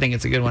truth, which I think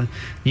it's a good one,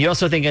 you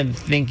also think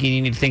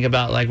you need to think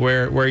about like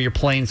where your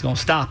plane's going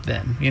to stop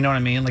then. You know what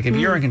I mean? Like if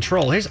you're in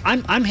control,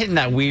 I'm hitting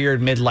that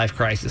weird midlife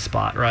crisis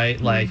spot, right?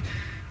 Like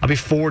I'll be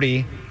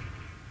 40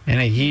 in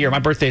a year. My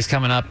birthday's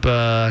coming up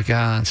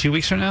 2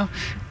 weeks from now,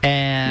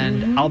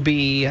 and I'll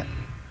be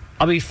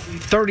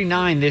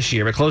 39 this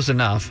year, but close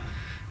enough.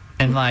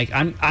 And like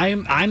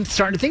I'm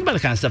starting to think about the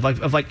kind of stuff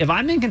like if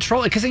I'm in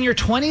control, because in your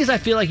 20s I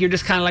feel like you're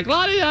just kind of like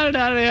la da da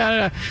da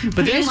da da.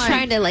 But you're just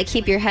trying to like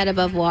keep your head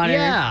above water.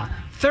 Yeah.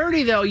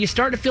 30 though, you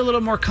start to feel a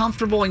little more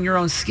comfortable in your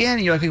own skin.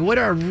 And you're like, what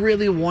do I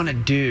really want to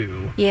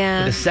do?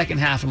 Yeah. For the second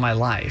half of my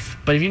life?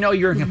 But if you know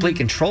you're in complete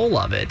control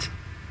of it,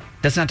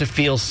 doesn't have to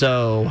feel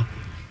so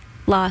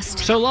lost,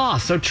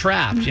 so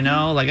trapped.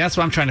 Like that's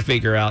what I'm trying to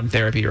figure out in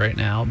therapy right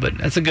now. But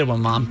that's a good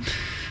one, Mom.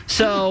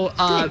 So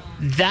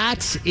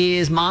that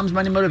is Mom's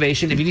Monday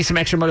Motivation. If you need some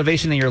extra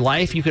motivation in your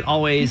life, you can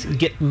always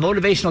get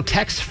motivational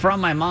texts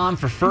from my mom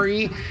for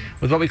free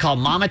with what we call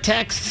Mama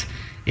Texts.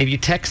 If you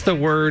text the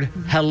word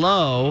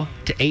hello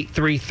to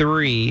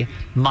 833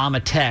 Mama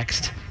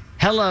Text,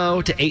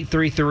 hello to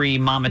 833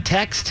 Mama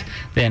Text,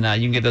 then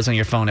you can get those on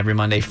your phone every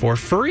Monday for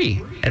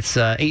free. It's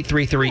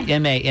 833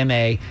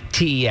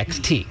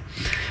 MAMATEXT.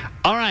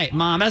 All right,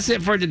 Mom, that's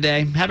it for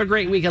today. Have a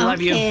great week. I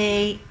love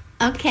you.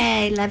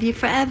 Okay, love you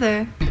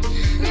forever.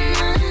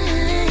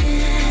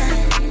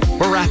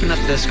 We're wrapping up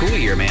the school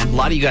year, man. A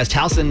lot of you guys,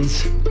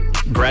 Towson's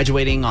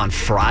graduating on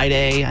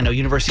Friday. I know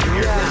University of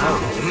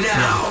Maryland.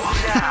 Now.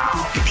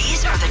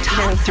 These are the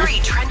top 3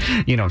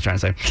 trending. You know what I'm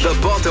trying to say. The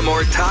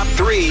Baltimore top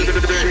 3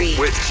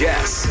 with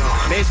Jess.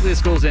 Basically, the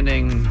school's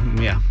ending.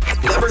 Yeah.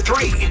 Number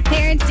 3.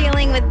 Parents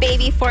dealing with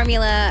baby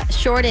formula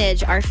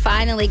shortage are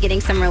finally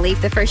getting some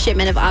relief. The first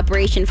shipment of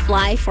Operation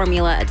Fly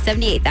formula at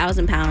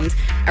 78,000 pounds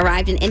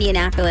arrived in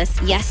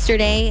Indianapolis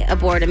yesterday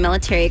aboard a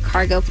military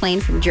cargo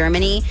plane from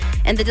Germany.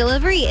 And the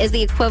delivery is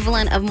the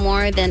equivalent of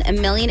more than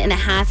 1.5 million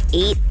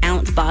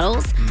 8-ounce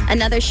bottles.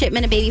 Another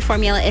shipment of baby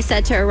formula is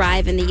said to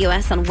arrive in the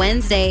U.S. on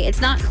Wednesday.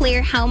 It's not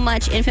clear how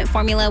much infant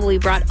formula will be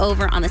brought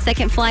over on the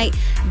second flight,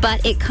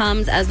 but it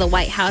comes as the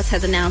White House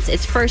has announced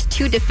its first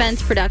 2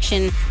 Defense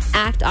Production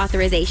Act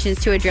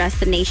authorizations to address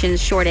the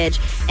nation's shortage.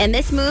 And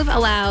this move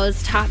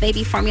allows top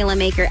baby formula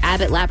maker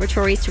Abbott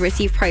Laboratories to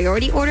receive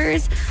priority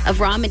orders of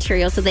raw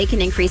materials so they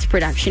can increase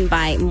production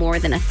by more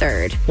than a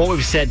third. What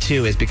we've said,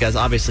 too, is because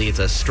obviously it's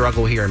a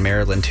struggle here in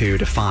Maryland, too,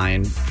 to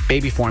find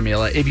baby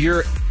formula. If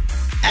you're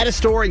at a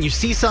store and you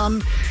see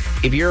some,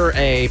 if you're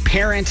a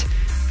parent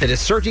that is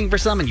searching for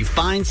some and you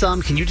find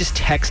some, can you just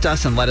text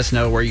us and let us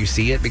know where you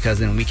see it? Because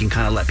then we can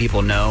kind of let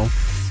people know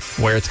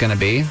where it's going to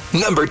be.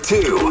 Number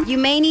 2. You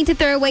may need to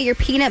throw away your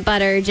peanut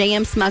butter.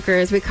 J.M. Smucker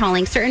is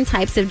recalling certain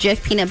types of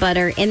Jif peanut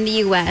butter in the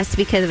U.S.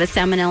 because of a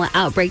salmonella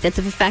outbreak that's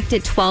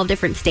affected 12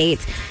 different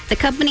states. The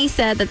company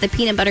said that the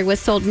peanut butter was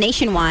sold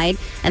nationwide,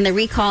 and the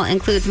recall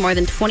includes more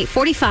than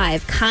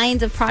 45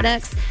 kinds of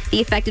products.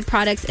 The affected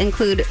products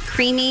include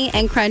creamy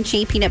and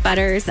crunchy peanut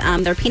butters,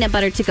 their peanut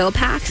butter to-go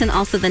packs, and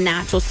also the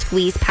natural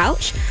squeeze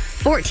pouch.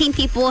 14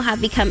 people have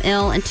become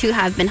ill and 2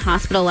 have been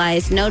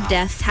hospitalized. No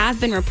deaths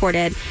have been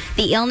reported.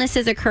 The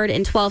illnesses occurred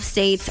in 12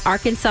 states: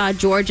 Arkansas,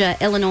 Georgia,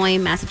 Illinois,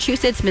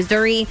 Massachusetts,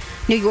 Missouri,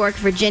 New York,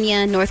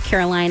 Virginia, North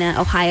Carolina,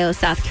 Ohio,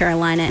 South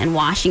Carolina, and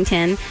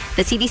Washington.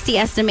 The CDC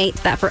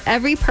estimates that for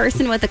every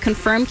person with a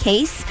confirmed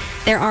case,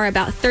 there are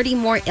about 30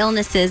 more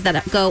illnesses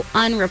that go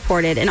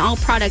unreported. And all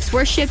products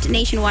were shipped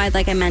nationwide,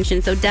 like I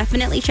mentioned, so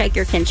definitely check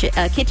your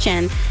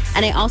kitchen.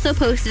 And I also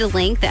posted a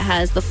link that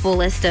has the full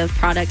list of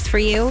products for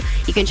you.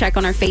 You can check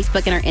on our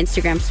Facebook and our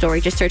Instagram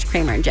story. Just search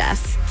Kramer and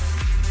Jess.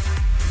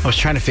 I was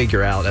trying to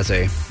figure out, as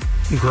a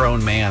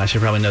grown man, I should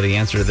probably know the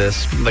answer to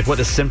this, like what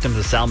the symptoms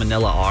of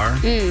salmonella are.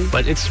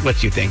 But it's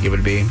what you think it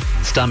would be: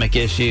 stomach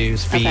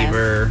issues,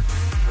 fever,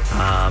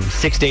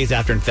 6 days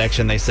after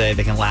infection, they say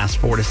they can last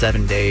 4 to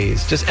 7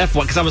 days. Just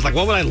F1, because I was like,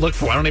 what would I look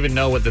for? I don't even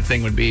know what the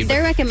thing would be.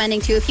 They're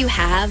recommending, too, if you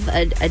have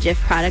a Jif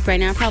product right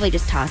now, probably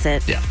just toss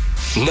it. Yeah.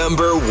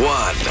 Number 1.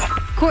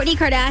 Kourtney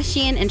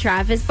Kardashian and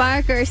Travis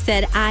Barker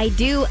said I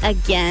do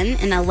again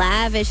in a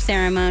lavish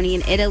ceremony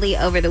in Italy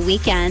over the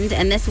weekend.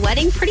 And this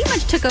wedding pretty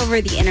much took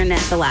over the internet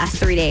the last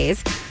 3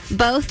 days.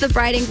 Both the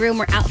bride and groom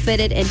were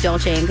outfitted in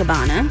Dolce &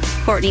 Gabbana.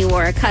 Kourtney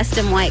wore a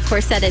custom white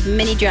corseted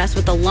mini dress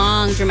with a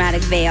long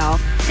dramatic veil,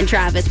 and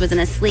Travis was in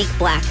a sleek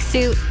black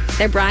suit.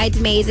 Their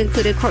bridesmaids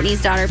included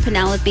Kourtney's daughter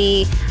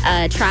Penelope,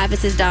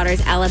 Travis's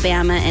daughters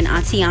Alabama and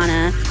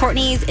Atiana.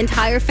 Kourtney's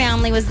entire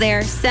family was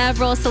there.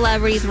 Several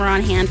celebrities were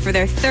on hand for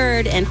their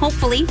third and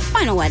hopefully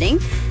final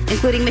wedding,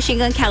 including Machine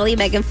Gun Kelly,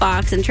 Megan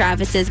Fox, and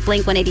Travis's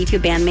Blink-182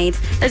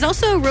 bandmates. There's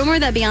also a rumor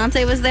that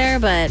Beyonce was there,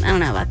 but I don't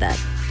know about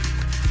that.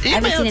 I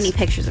haven't seen any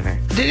pictures of her.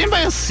 Did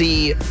anybody else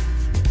see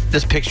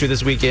this picture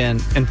this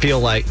weekend and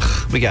feel like,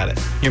 we got it,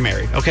 you're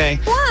married,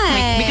 okay?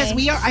 Why? Because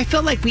I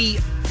felt like we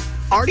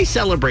already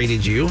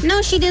celebrated you.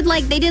 No, they did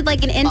like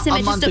an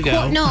intimate, a month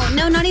ago.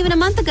 No, not even a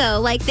month ago.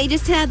 Like they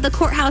just had the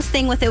courthouse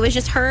thing with it was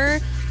just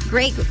her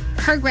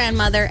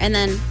grandmother and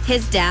then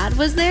his dad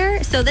was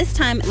there. So this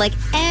time, like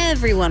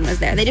everyone was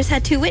there. They just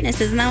had 2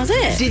 witnesses and that was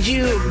it. Did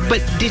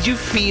you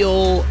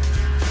feel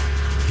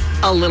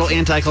a little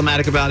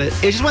anticlimactic about it?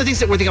 It's just one of the things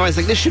that we're thinking always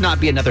like, this should not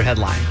be another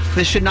headline.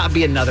 This should not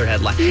be another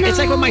headline. No. It's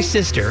like with my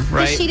sister,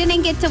 right? She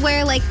didn't get to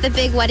wear like the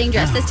big wedding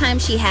dress. This time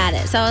she had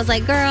it. So I was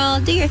like, girl,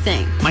 do your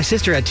thing. My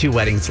sister had 2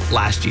 weddings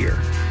last year.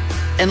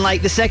 And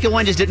like the second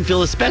one just didn't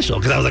feel as special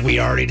because I was like, we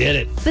already did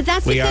it. But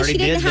that's because she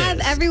didn't have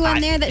everyone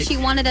there that she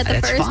wanted at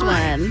the first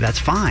one. That's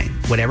fine.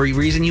 Whatever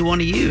reason you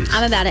want to use.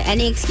 I'm about it.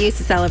 Any excuse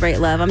to celebrate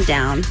love, I'm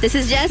down. This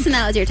is Jess, and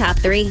that was your top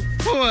 3.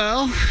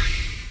 Well,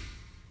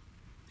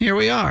 here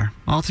we are,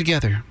 all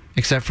together,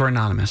 except for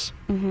Anonymous.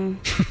 Mm-hmm.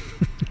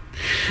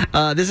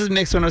 This is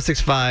Mix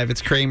 106.5.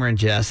 It's Kramer and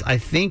Jess. I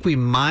think we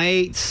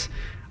might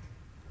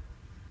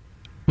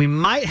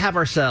have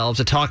ourselves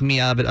a Talk Me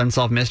Out of It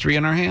Unsolved Mystery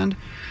in our hand.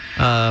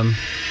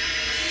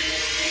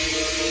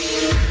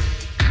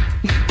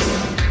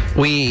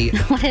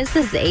 What is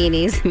this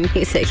 80s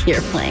music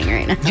you're playing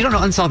right now? You don't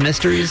know Unsolved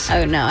Mysteries?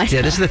 Oh, no.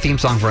 Yeah, this is the theme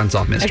song for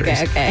Unsolved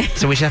Mysteries. Okay.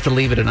 So we should have to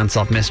leave it an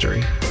Unsolved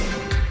Mystery.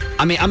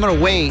 I mean, I'm going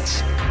to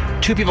wait.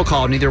 2 people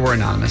called. Neither were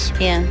anonymous.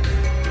 Yeah.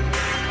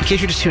 In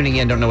case you're just tuning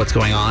in, don't know what's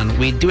going on,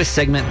 we do a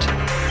segment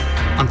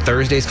on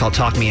Thursdays called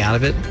Talk Me Out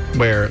of It,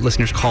 where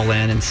listeners call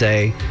in and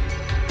say,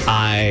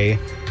 I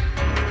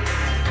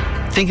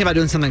thinking about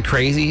doing something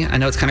crazy. I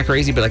know it's kind of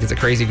crazy, but like, is it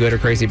crazy good or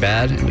crazy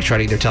bad? And we try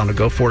to either tell them to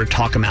go for it or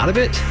talk them out of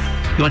it.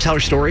 You want to tell her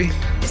story?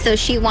 So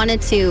she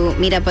wanted to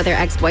meet up with her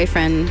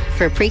ex-boyfriend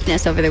for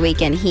Preakness over the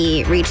weekend.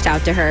 He reached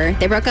out to her.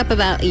 They broke up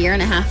about 1.5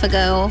 years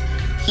ago.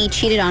 He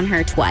cheated on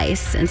her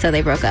twice, and so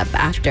they broke up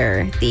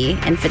after the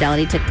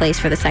infidelity took place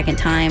for the second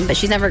time. But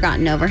she's never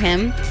gotten over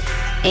him.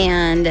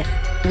 And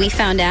we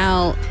found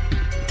out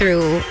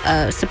through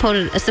a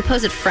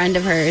supposed friend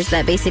of hers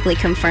that basically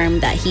confirmed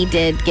that he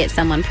did get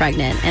someone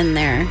pregnant in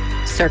their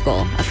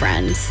circle of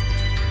friends.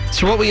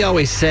 So what we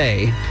always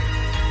say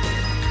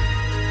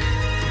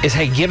is,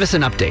 hey, give us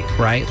an update,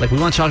 right? Like, we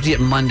want to talk to you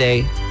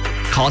Monday.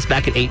 Call us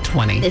back at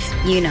 8:20.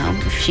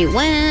 If she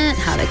went,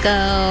 how'd it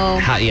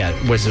go?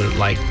 Was it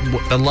like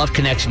the love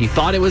connection you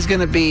thought it was going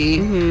to be?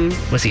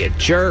 Mm-hmm. Was he a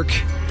jerk?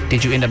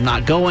 Did you end up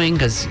not going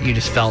because you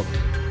just felt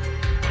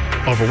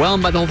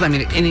overwhelmed by the whole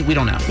thing? I mean, we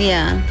don't know.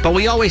 Yeah. But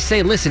we always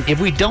say, listen,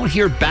 if we don't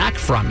hear back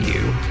from you,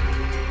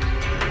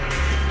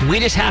 we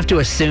just have to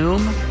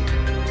assume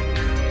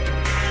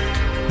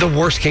the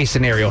worst case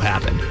scenario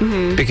happened.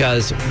 Mm-hmm.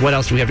 Because what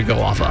else do we have to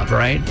go off of,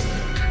 right?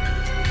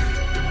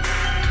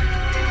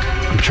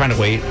 I'm trying to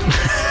wait.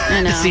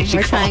 I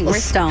know. We're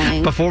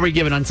stalling. Before we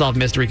give an unsolved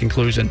mystery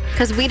conclusion.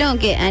 Because we don't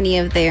get any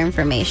of their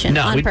information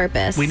on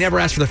purpose. We never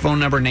ask for their phone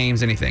number,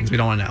 names, anything. We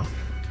don't want to know.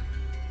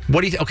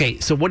 Okay,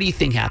 so what do you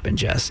think happened,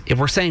 Jess? If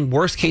we're saying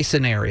worst case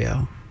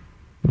scenario,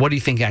 what do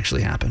you think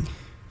actually happened?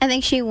 I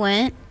think she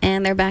went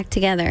and they're back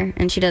together,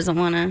 and she doesn't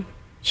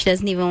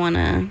even want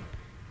to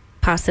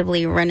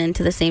possibly run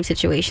into the same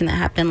situation that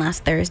happened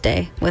last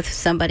Thursday with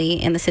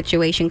somebody in the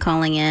situation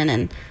calling in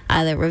and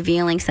either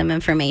revealing some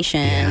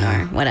information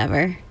or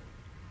whatever.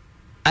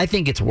 I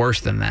think it's worse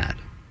than that.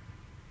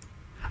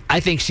 I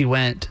think she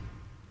went.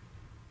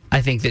 I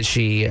think that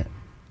she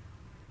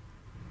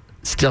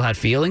still had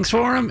feelings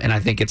for him, and I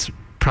think it's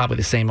probably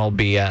the same old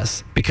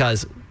BS.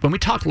 Because when we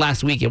talked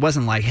last week, it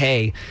wasn't like,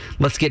 hey,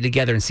 let's get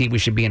together and see if we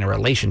should be in a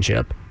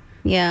relationship.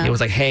 Yeah. It was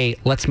like, hey,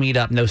 let's meet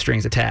up, no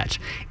strings attached.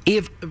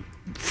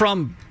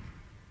 From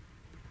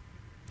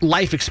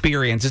life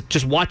experience,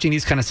 just watching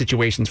these kind of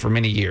situations for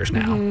many years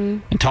now,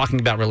 and talking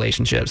about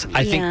relationships,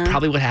 I think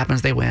probably what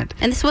happens, they went.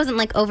 And this wasn't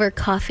like over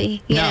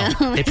coffee, you know?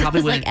 They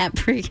probably went like at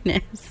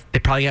Preakness. They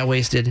probably got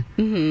wasted.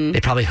 Mm-hmm. They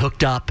probably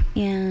hooked up.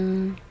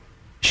 Yeah.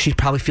 She's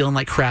probably feeling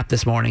like crap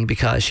this morning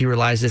because she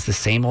realized it's the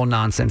same old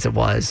nonsense it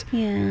was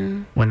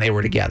when they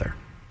were together.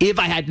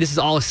 This is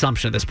all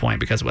assumption at this point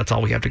because that's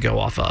all we have to go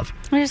off of.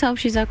 I just hope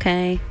she's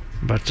okay.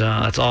 But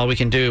that's all we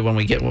can do when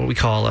we get what we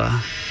call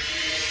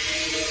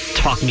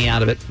talk me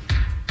out of it.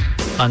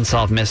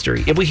 Unsolved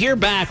mystery. If we hear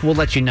back, we'll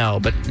let you know.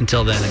 But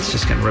until then, it's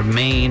just going to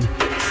remain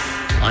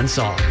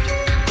unsolved.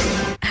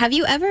 Have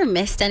you ever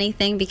missed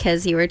anything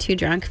because you were too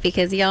drunk?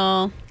 Because,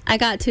 y'all, I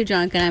got too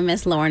drunk and I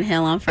missed Lauryn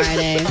Hill on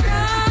Friday. No.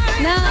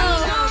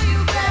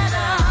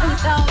 I'm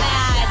so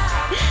mad.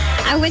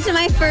 I went to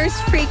my first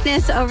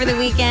Preakness over the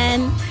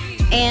weekend,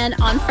 and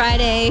on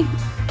Friday...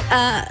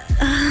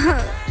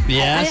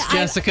 Yes,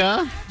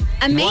 Jessica?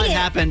 What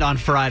happened on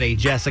Friday,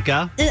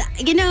 Jessica?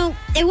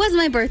 It was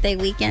my birthday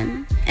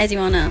weekend, as you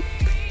all know.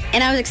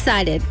 And I was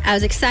excited. I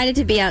was excited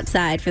to be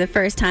outside for the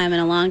first time in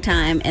a long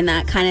time in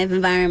that kind of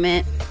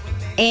environment.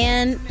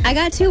 And I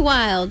got too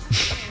wild.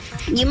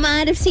 You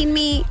might have seen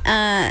me,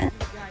 I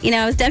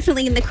was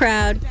definitely in the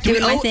crowd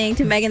doing my thing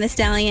to Megan Thee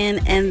Stallion,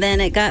 and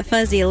then it got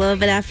fuzzy a little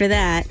bit after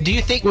that. Do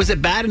you think, was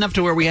it bad enough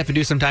to where we have to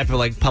do some type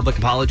of public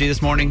apology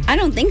this morning? I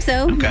don't think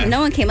so. Okay. No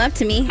one came up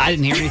to me. I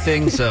didn't hear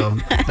anything, so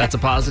that's a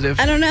positive.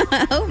 I don't know.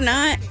 I hope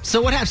not.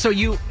 So what happened? So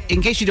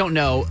in case you don't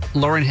know,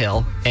 Lauryn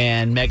Hill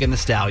and Megan Thee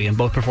Stallion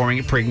both performing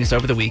at Preakness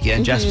over the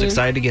weekend. Jess was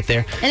excited to get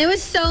there. And it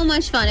was so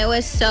much fun. It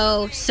was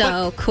so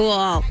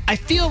cool. I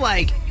feel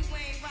like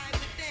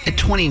at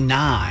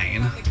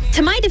 29...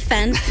 To my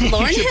defense,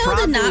 Lauryn Hill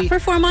did not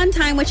perform on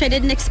time, which I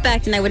didn't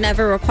expect, and I would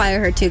never require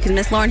her to, because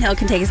Miss Lauryn Hill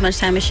can take as much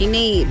time as she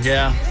needs.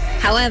 Yeah.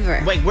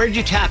 However... Wait, where did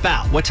you tap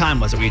out? What time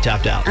was it where you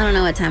tapped out? I don't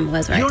know what time it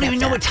was where I You tapped don't even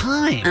know out. what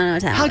time? I don't know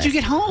what time How'd you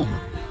get home?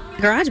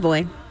 Garage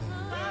boy.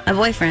 A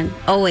boyfriend.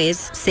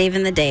 Always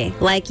saving the day,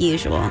 like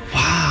usual.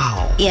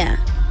 Wow. Yeah.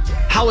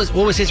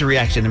 What was his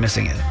reaction to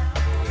missing it?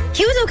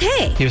 He was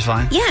okay. He was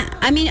fine? Yeah.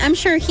 I mean, I'm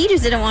sure he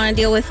just didn't want to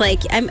deal with, I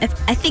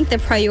think the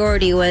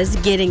priority was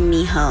getting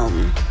me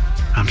home.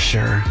 I'm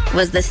sure.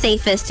 Was the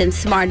safest and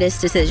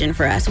smartest decision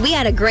for us. We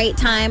had a great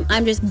time.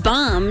 I'm just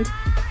bummed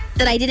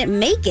that I didn't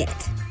make it.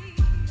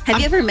 Have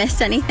you ever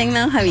missed anything,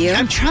 though? Have you?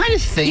 I'm trying to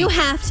think. You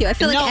have to. I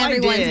feel like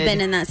everyone's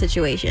been in that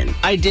situation.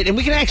 I did. And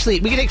we can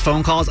take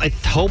phone calls. I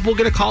hope we'll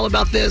get a call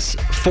about this.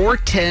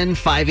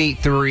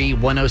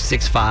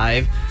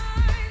 410-583-1065.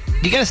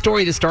 You got a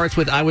story that starts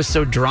with, I was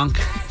so drunk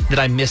that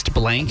I missed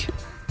blank?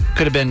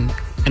 Could have been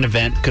an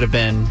event. Could have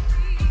been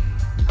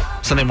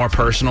something more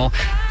personal.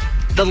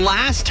 The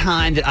last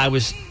time that I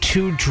was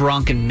too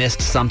drunk and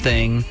missed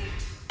something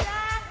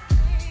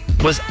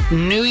was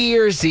New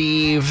Year's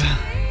Eve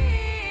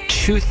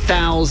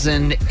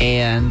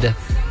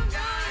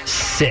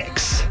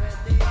 2006.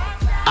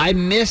 I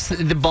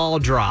missed the ball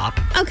drop.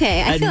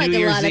 Okay, I feel like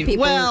a lot of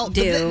people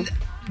do.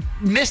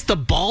 Missed the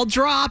ball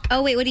drop?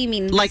 Oh, wait, what do you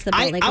mean?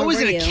 I was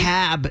in a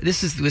cab.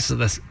 This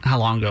is how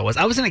long ago it was.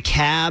 I was in a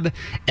cab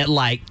at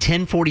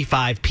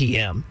 10:45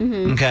 p.m.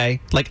 Mm-hmm. Okay?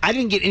 I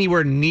didn't get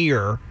anywhere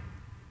near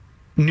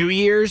New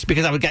Year's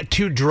because I got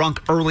too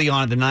drunk early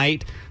on in the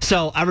night.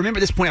 So I remember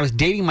at this point I was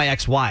dating my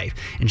ex-wife,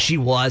 and she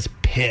was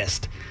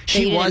pissed.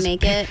 She didn't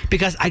make it?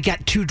 Because I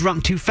got too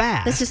drunk too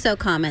fast. This is so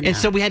common, And though.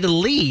 so we had to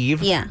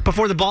leave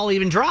before the ball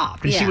even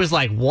dropped. And she was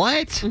like,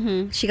 what?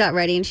 Mm-hmm. She got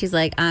ready, and she's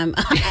like,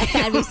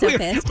 I'd be so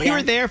pissed. We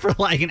were there for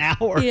an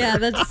hour. Yeah,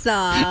 that's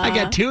I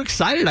got too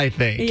excited, I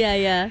think.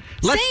 Yeah.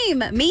 Same.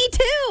 Me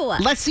too.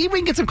 Let's see if we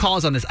can get some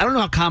calls on this. I don't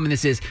know how common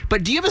this is,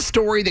 but do you have a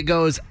story that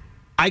goes,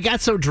 I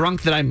got so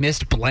drunk that I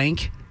missed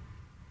blank?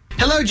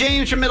 Hello,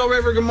 James from Middle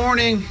River. Good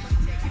morning.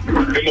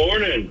 Good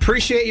morning.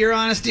 Appreciate your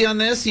honesty on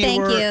this.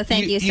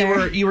 Thank you,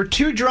 sir. You were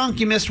too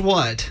drunk. You missed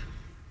what?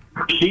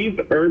 Keith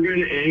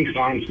Urban in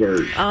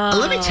concert.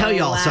 Let me tell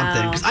y'all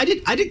something, because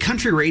I did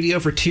country radio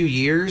for 2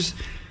 years.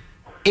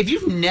 If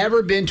you've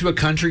never been to a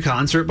country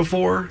concert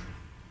before,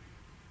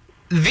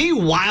 the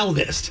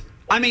wildest.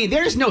 I mean,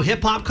 there's no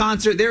hip hop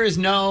concert. There is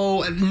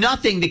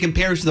nothing that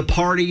compares to the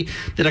party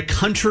that a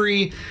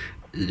country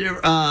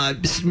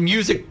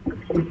music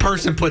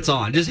person puts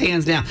on, just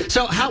hands down.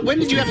 So when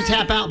did you have to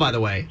tap out, by the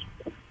way?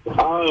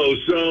 Oh,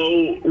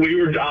 so we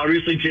were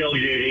obviously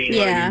tailgating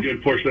a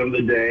good portion of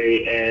the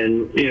day,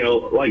 and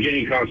like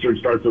any concert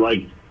starts at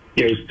 7,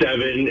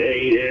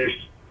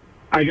 8-ish.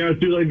 I got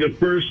through the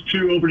first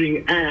 2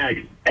 opening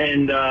acts,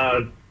 and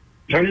kind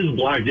of just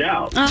blacked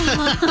out.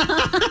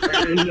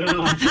 And,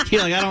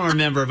 you're like, I don't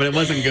remember, but it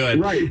wasn't good.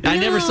 Right. I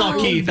never saw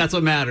Keith. That's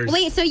what matters.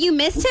 Wait, so you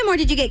missed him, or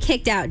did you get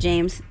kicked out,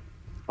 James?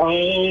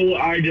 Oh,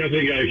 I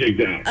definitely got kicked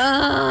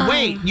out.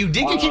 Wait, you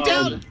did get kicked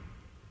out?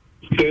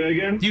 Say that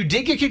again? You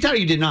did get kicked out, or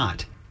you did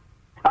not?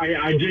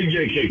 I did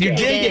get kicked out. You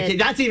did get kicked.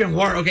 That's even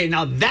worse. Okay,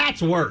 now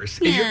that's worse.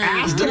 If you're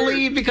asked to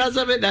leave because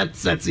of it,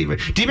 that's even.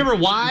 Do you remember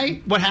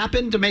why? What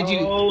happened to make you?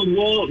 Oh,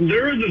 well,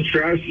 there was a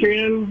trash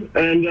can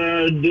and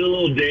did a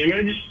little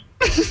damage.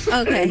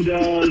 Okay. And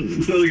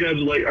so the guys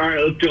were like, all right,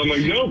 let's go. I'm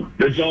like, nope,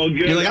 it's all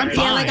good. You're like, I'm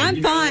fine. Yeah, I'm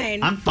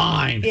fine. I'm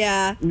fine.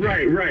 Yeah.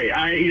 Right.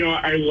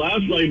 I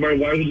left, my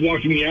wife was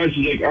walking me out.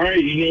 She's like, all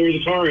right, you know where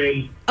the car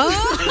is.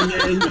 Oh.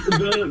 And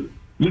then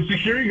the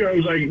security guard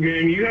was like,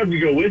 man, you have to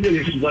go with him.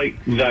 And she's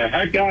like, the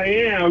heck I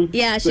am.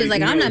 Yeah, she's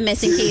like, I'm not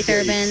missing Keith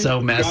Urban.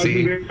 So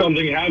messy. God, if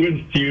something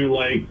happens to you,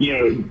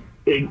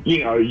 you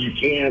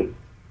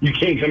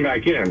can't come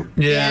back in.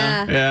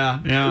 Yeah.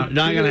 Not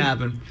gonna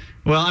happen.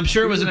 Well, I'm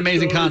sure it was an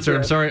amazing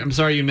concert. I'm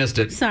sorry you missed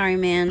it. Sorry,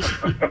 man.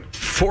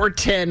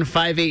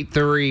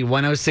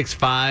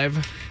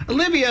 410-583-1065.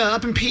 Olivia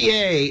up in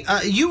PA.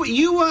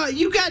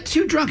 You got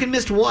too drunk and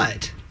missed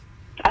what?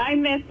 I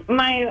missed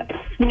my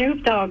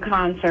Snoop Dogg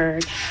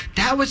concert.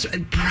 That was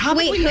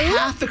probably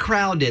half the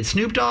crowd did.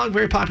 Snoop Dogg,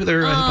 very popular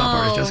hip hop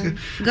artist, Jessica.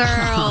 Girl,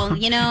 I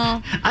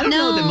don't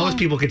know that most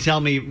people could tell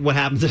me what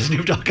happens at a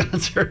Snoop Dogg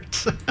concert.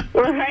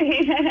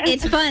 Right.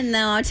 It's fun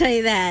though, I'll tell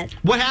you that.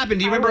 What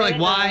happened? Do you remember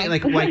why?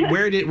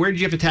 Where did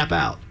you have to tap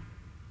out?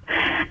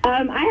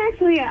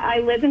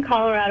 I lived in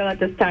Colorado at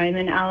this time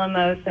in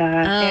Alamosa,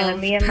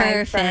 and me and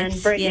my friend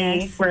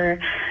Brittany were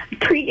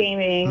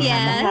pre-gaming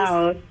at the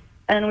house.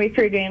 And we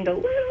pre-gamed a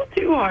little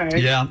too hard.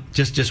 Yeah,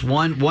 just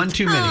one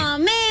too many. Oh,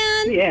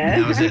 man. Yeah.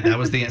 That was it. That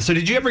was the end. So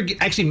did you ever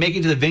actually make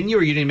it to the venue,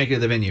 or you didn't make it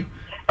to the venue?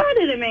 I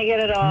didn't make it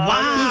at all.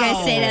 Wow. You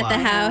guys stayed at the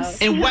house.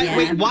 And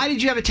wait, why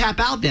did you have a tap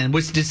out then?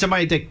 Did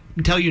somebody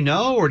tell you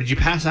no, or did you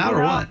pass out,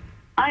 or what?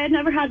 I had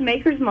never had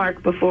Maker's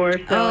Mark before, so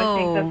I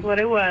think that's what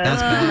it was.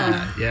 That's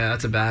bad. Yeah,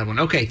 that's a bad one.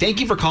 Okay,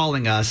 thank you for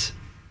calling us.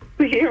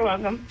 You're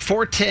welcome.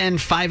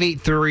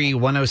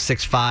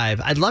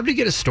 410-583-1065. I'd love to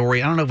get a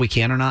story. I don't know if we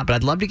can or not, but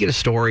I'd love to get a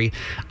story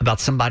about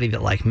somebody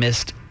that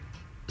missed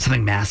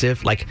something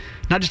massive,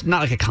 not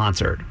like a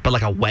concert, but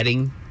like a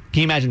wedding. Can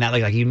you imagine that?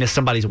 Like you missed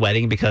somebody's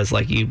wedding because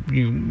you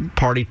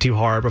partied too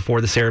hard before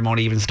the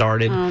ceremony even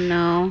started. Oh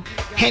no.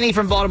 Henny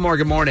from Baltimore.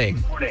 Good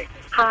morning.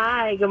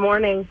 Hi. Good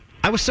morning.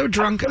 I was so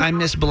drunk I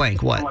missed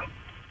blank. What?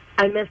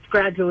 I missed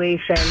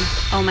graduation.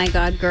 Oh my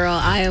God, girl.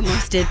 I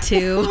almost did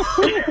too.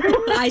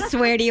 I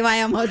swear to you,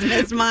 I almost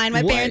missed mine.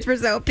 My parents were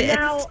so pissed.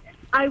 Now,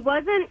 I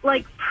wasn't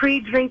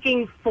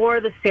pre-drinking for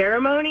the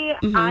ceremony.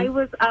 Mm-hmm. I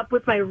was up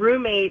with my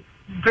roommates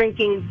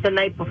drinking the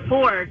night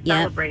before,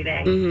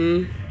 celebrating.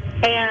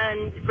 Mm-hmm.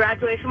 And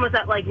graduation was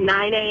at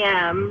 9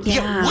 a.m.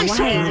 Yeah,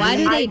 why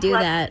do they do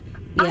that?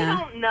 I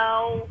don't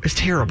know. It's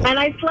terrible. And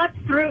I slept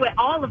through it.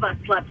 All of us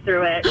slept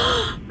through it.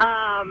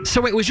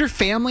 So wait, was your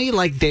family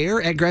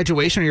there at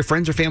graduation, or your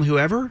friends or family,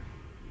 whoever?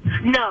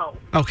 No.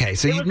 Okay,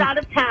 so it was out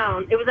of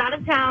town.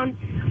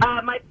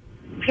 My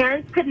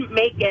parents couldn't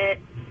make it,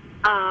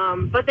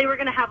 but they were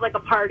going to have a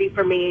party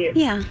for me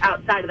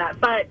outside of that.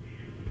 But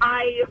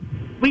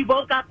we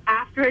woke up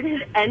after it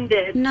had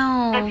ended.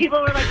 No. And people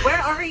were like,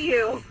 "Where are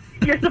you?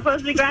 You're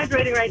supposed to be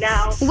graduating right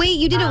now." Wait,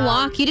 you didn't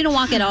walk? You didn't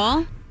walk at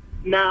all?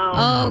 No.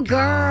 Oh,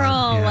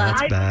 girl. Yeah,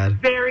 that's bad. I'm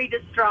very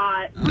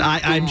distraught.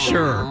 I'm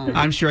sure.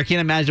 I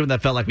can't imagine what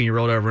that felt like when you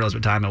rolled over and realized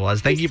what time it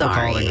was. Thank you for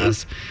calling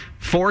us.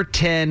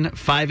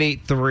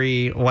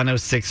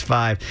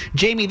 410-583-1065.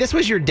 Jamie, this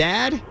was your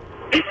dad?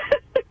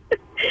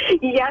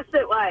 Yes,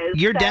 it was.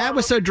 Your dad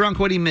was so drunk,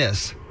 what'd he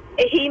miss?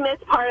 He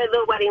missed part of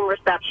the wedding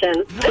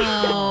reception.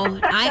 Oh,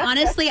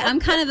 I'm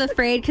kind of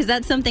afraid because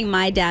that's something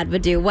my dad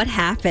would do. What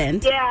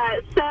happened?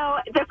 Yeah, so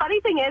the funny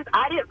thing is,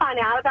 I didn't find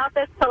out about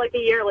this till a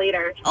year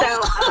later.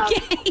 So,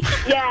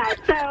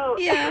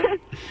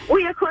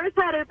 we of course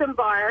had open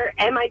bar,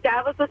 and my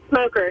dad was a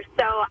smoker.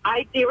 So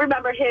I do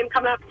remember him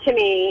coming up to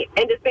me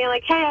and just being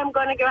like, "Hey, I'm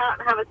going to go out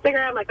and have a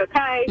cigarette." I'm like,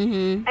 "Okay."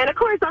 Mm-hmm. And of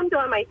course, I'm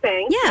doing my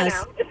thing.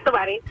 Yes. It's the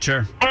wedding.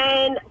 Sure.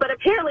 But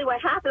apparently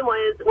what happened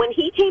was when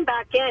he came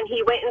back in,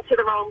 he went into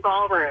the wrong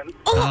ballroom.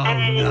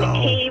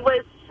 He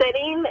was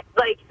sitting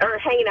or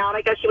hanging out,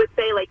 I guess you would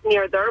say,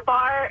 near their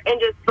bar and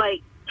just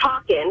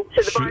talking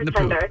to the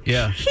bartender.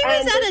 Yeah. He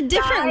was at a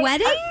different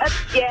wedding?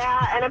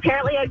 And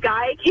apparently a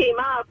guy came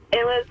up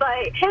and was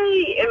like,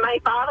 "Hey," and my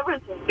father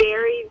was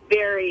very,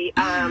 very,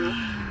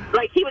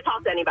 he would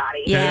talk to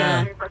anybody.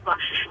 Yeah.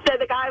 So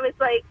the guy was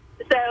like,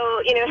 "So,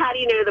 how do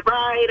you know the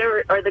bride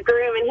or the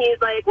groom?" And he's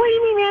like, "What do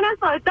you mean, man?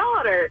 That's my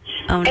daughter."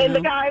 Oh, and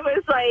the guy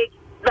was like,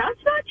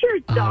 "That's not your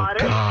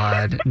daughter." Oh,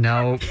 God.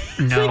 No.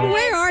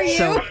 Where are you?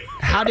 So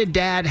how did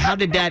dad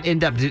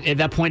end up? At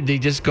that point, did he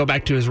just go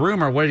back to his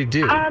room, or what did he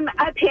do?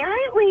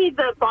 Apparently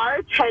the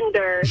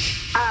bartender,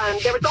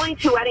 there was only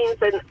 2 weddings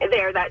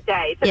there that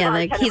day.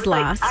 So he's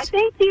lost. "I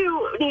think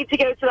you need to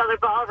go to the other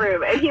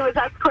ballroom." And he was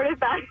escorted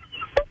back to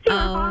the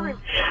ballroom.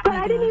 But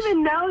I didn't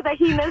even know that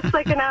he missed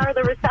an hour of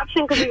the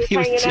reception because he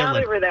was hanging out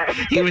over there.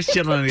 He was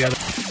chilling on the other.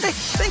 Hey,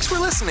 thanks for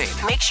listening.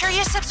 Make sure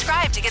you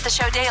subscribe to get the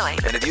show daily.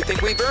 And if you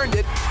think we've earned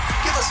it,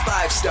 give us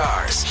 5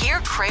 stars. Hear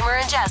Kramer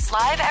and Jess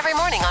live every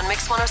morning on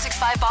Mix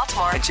 106.5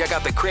 Baltimore. And check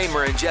out the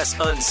Kramer and Jess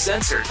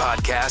Uncensored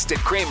podcast at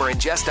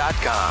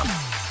kramerandjess.com.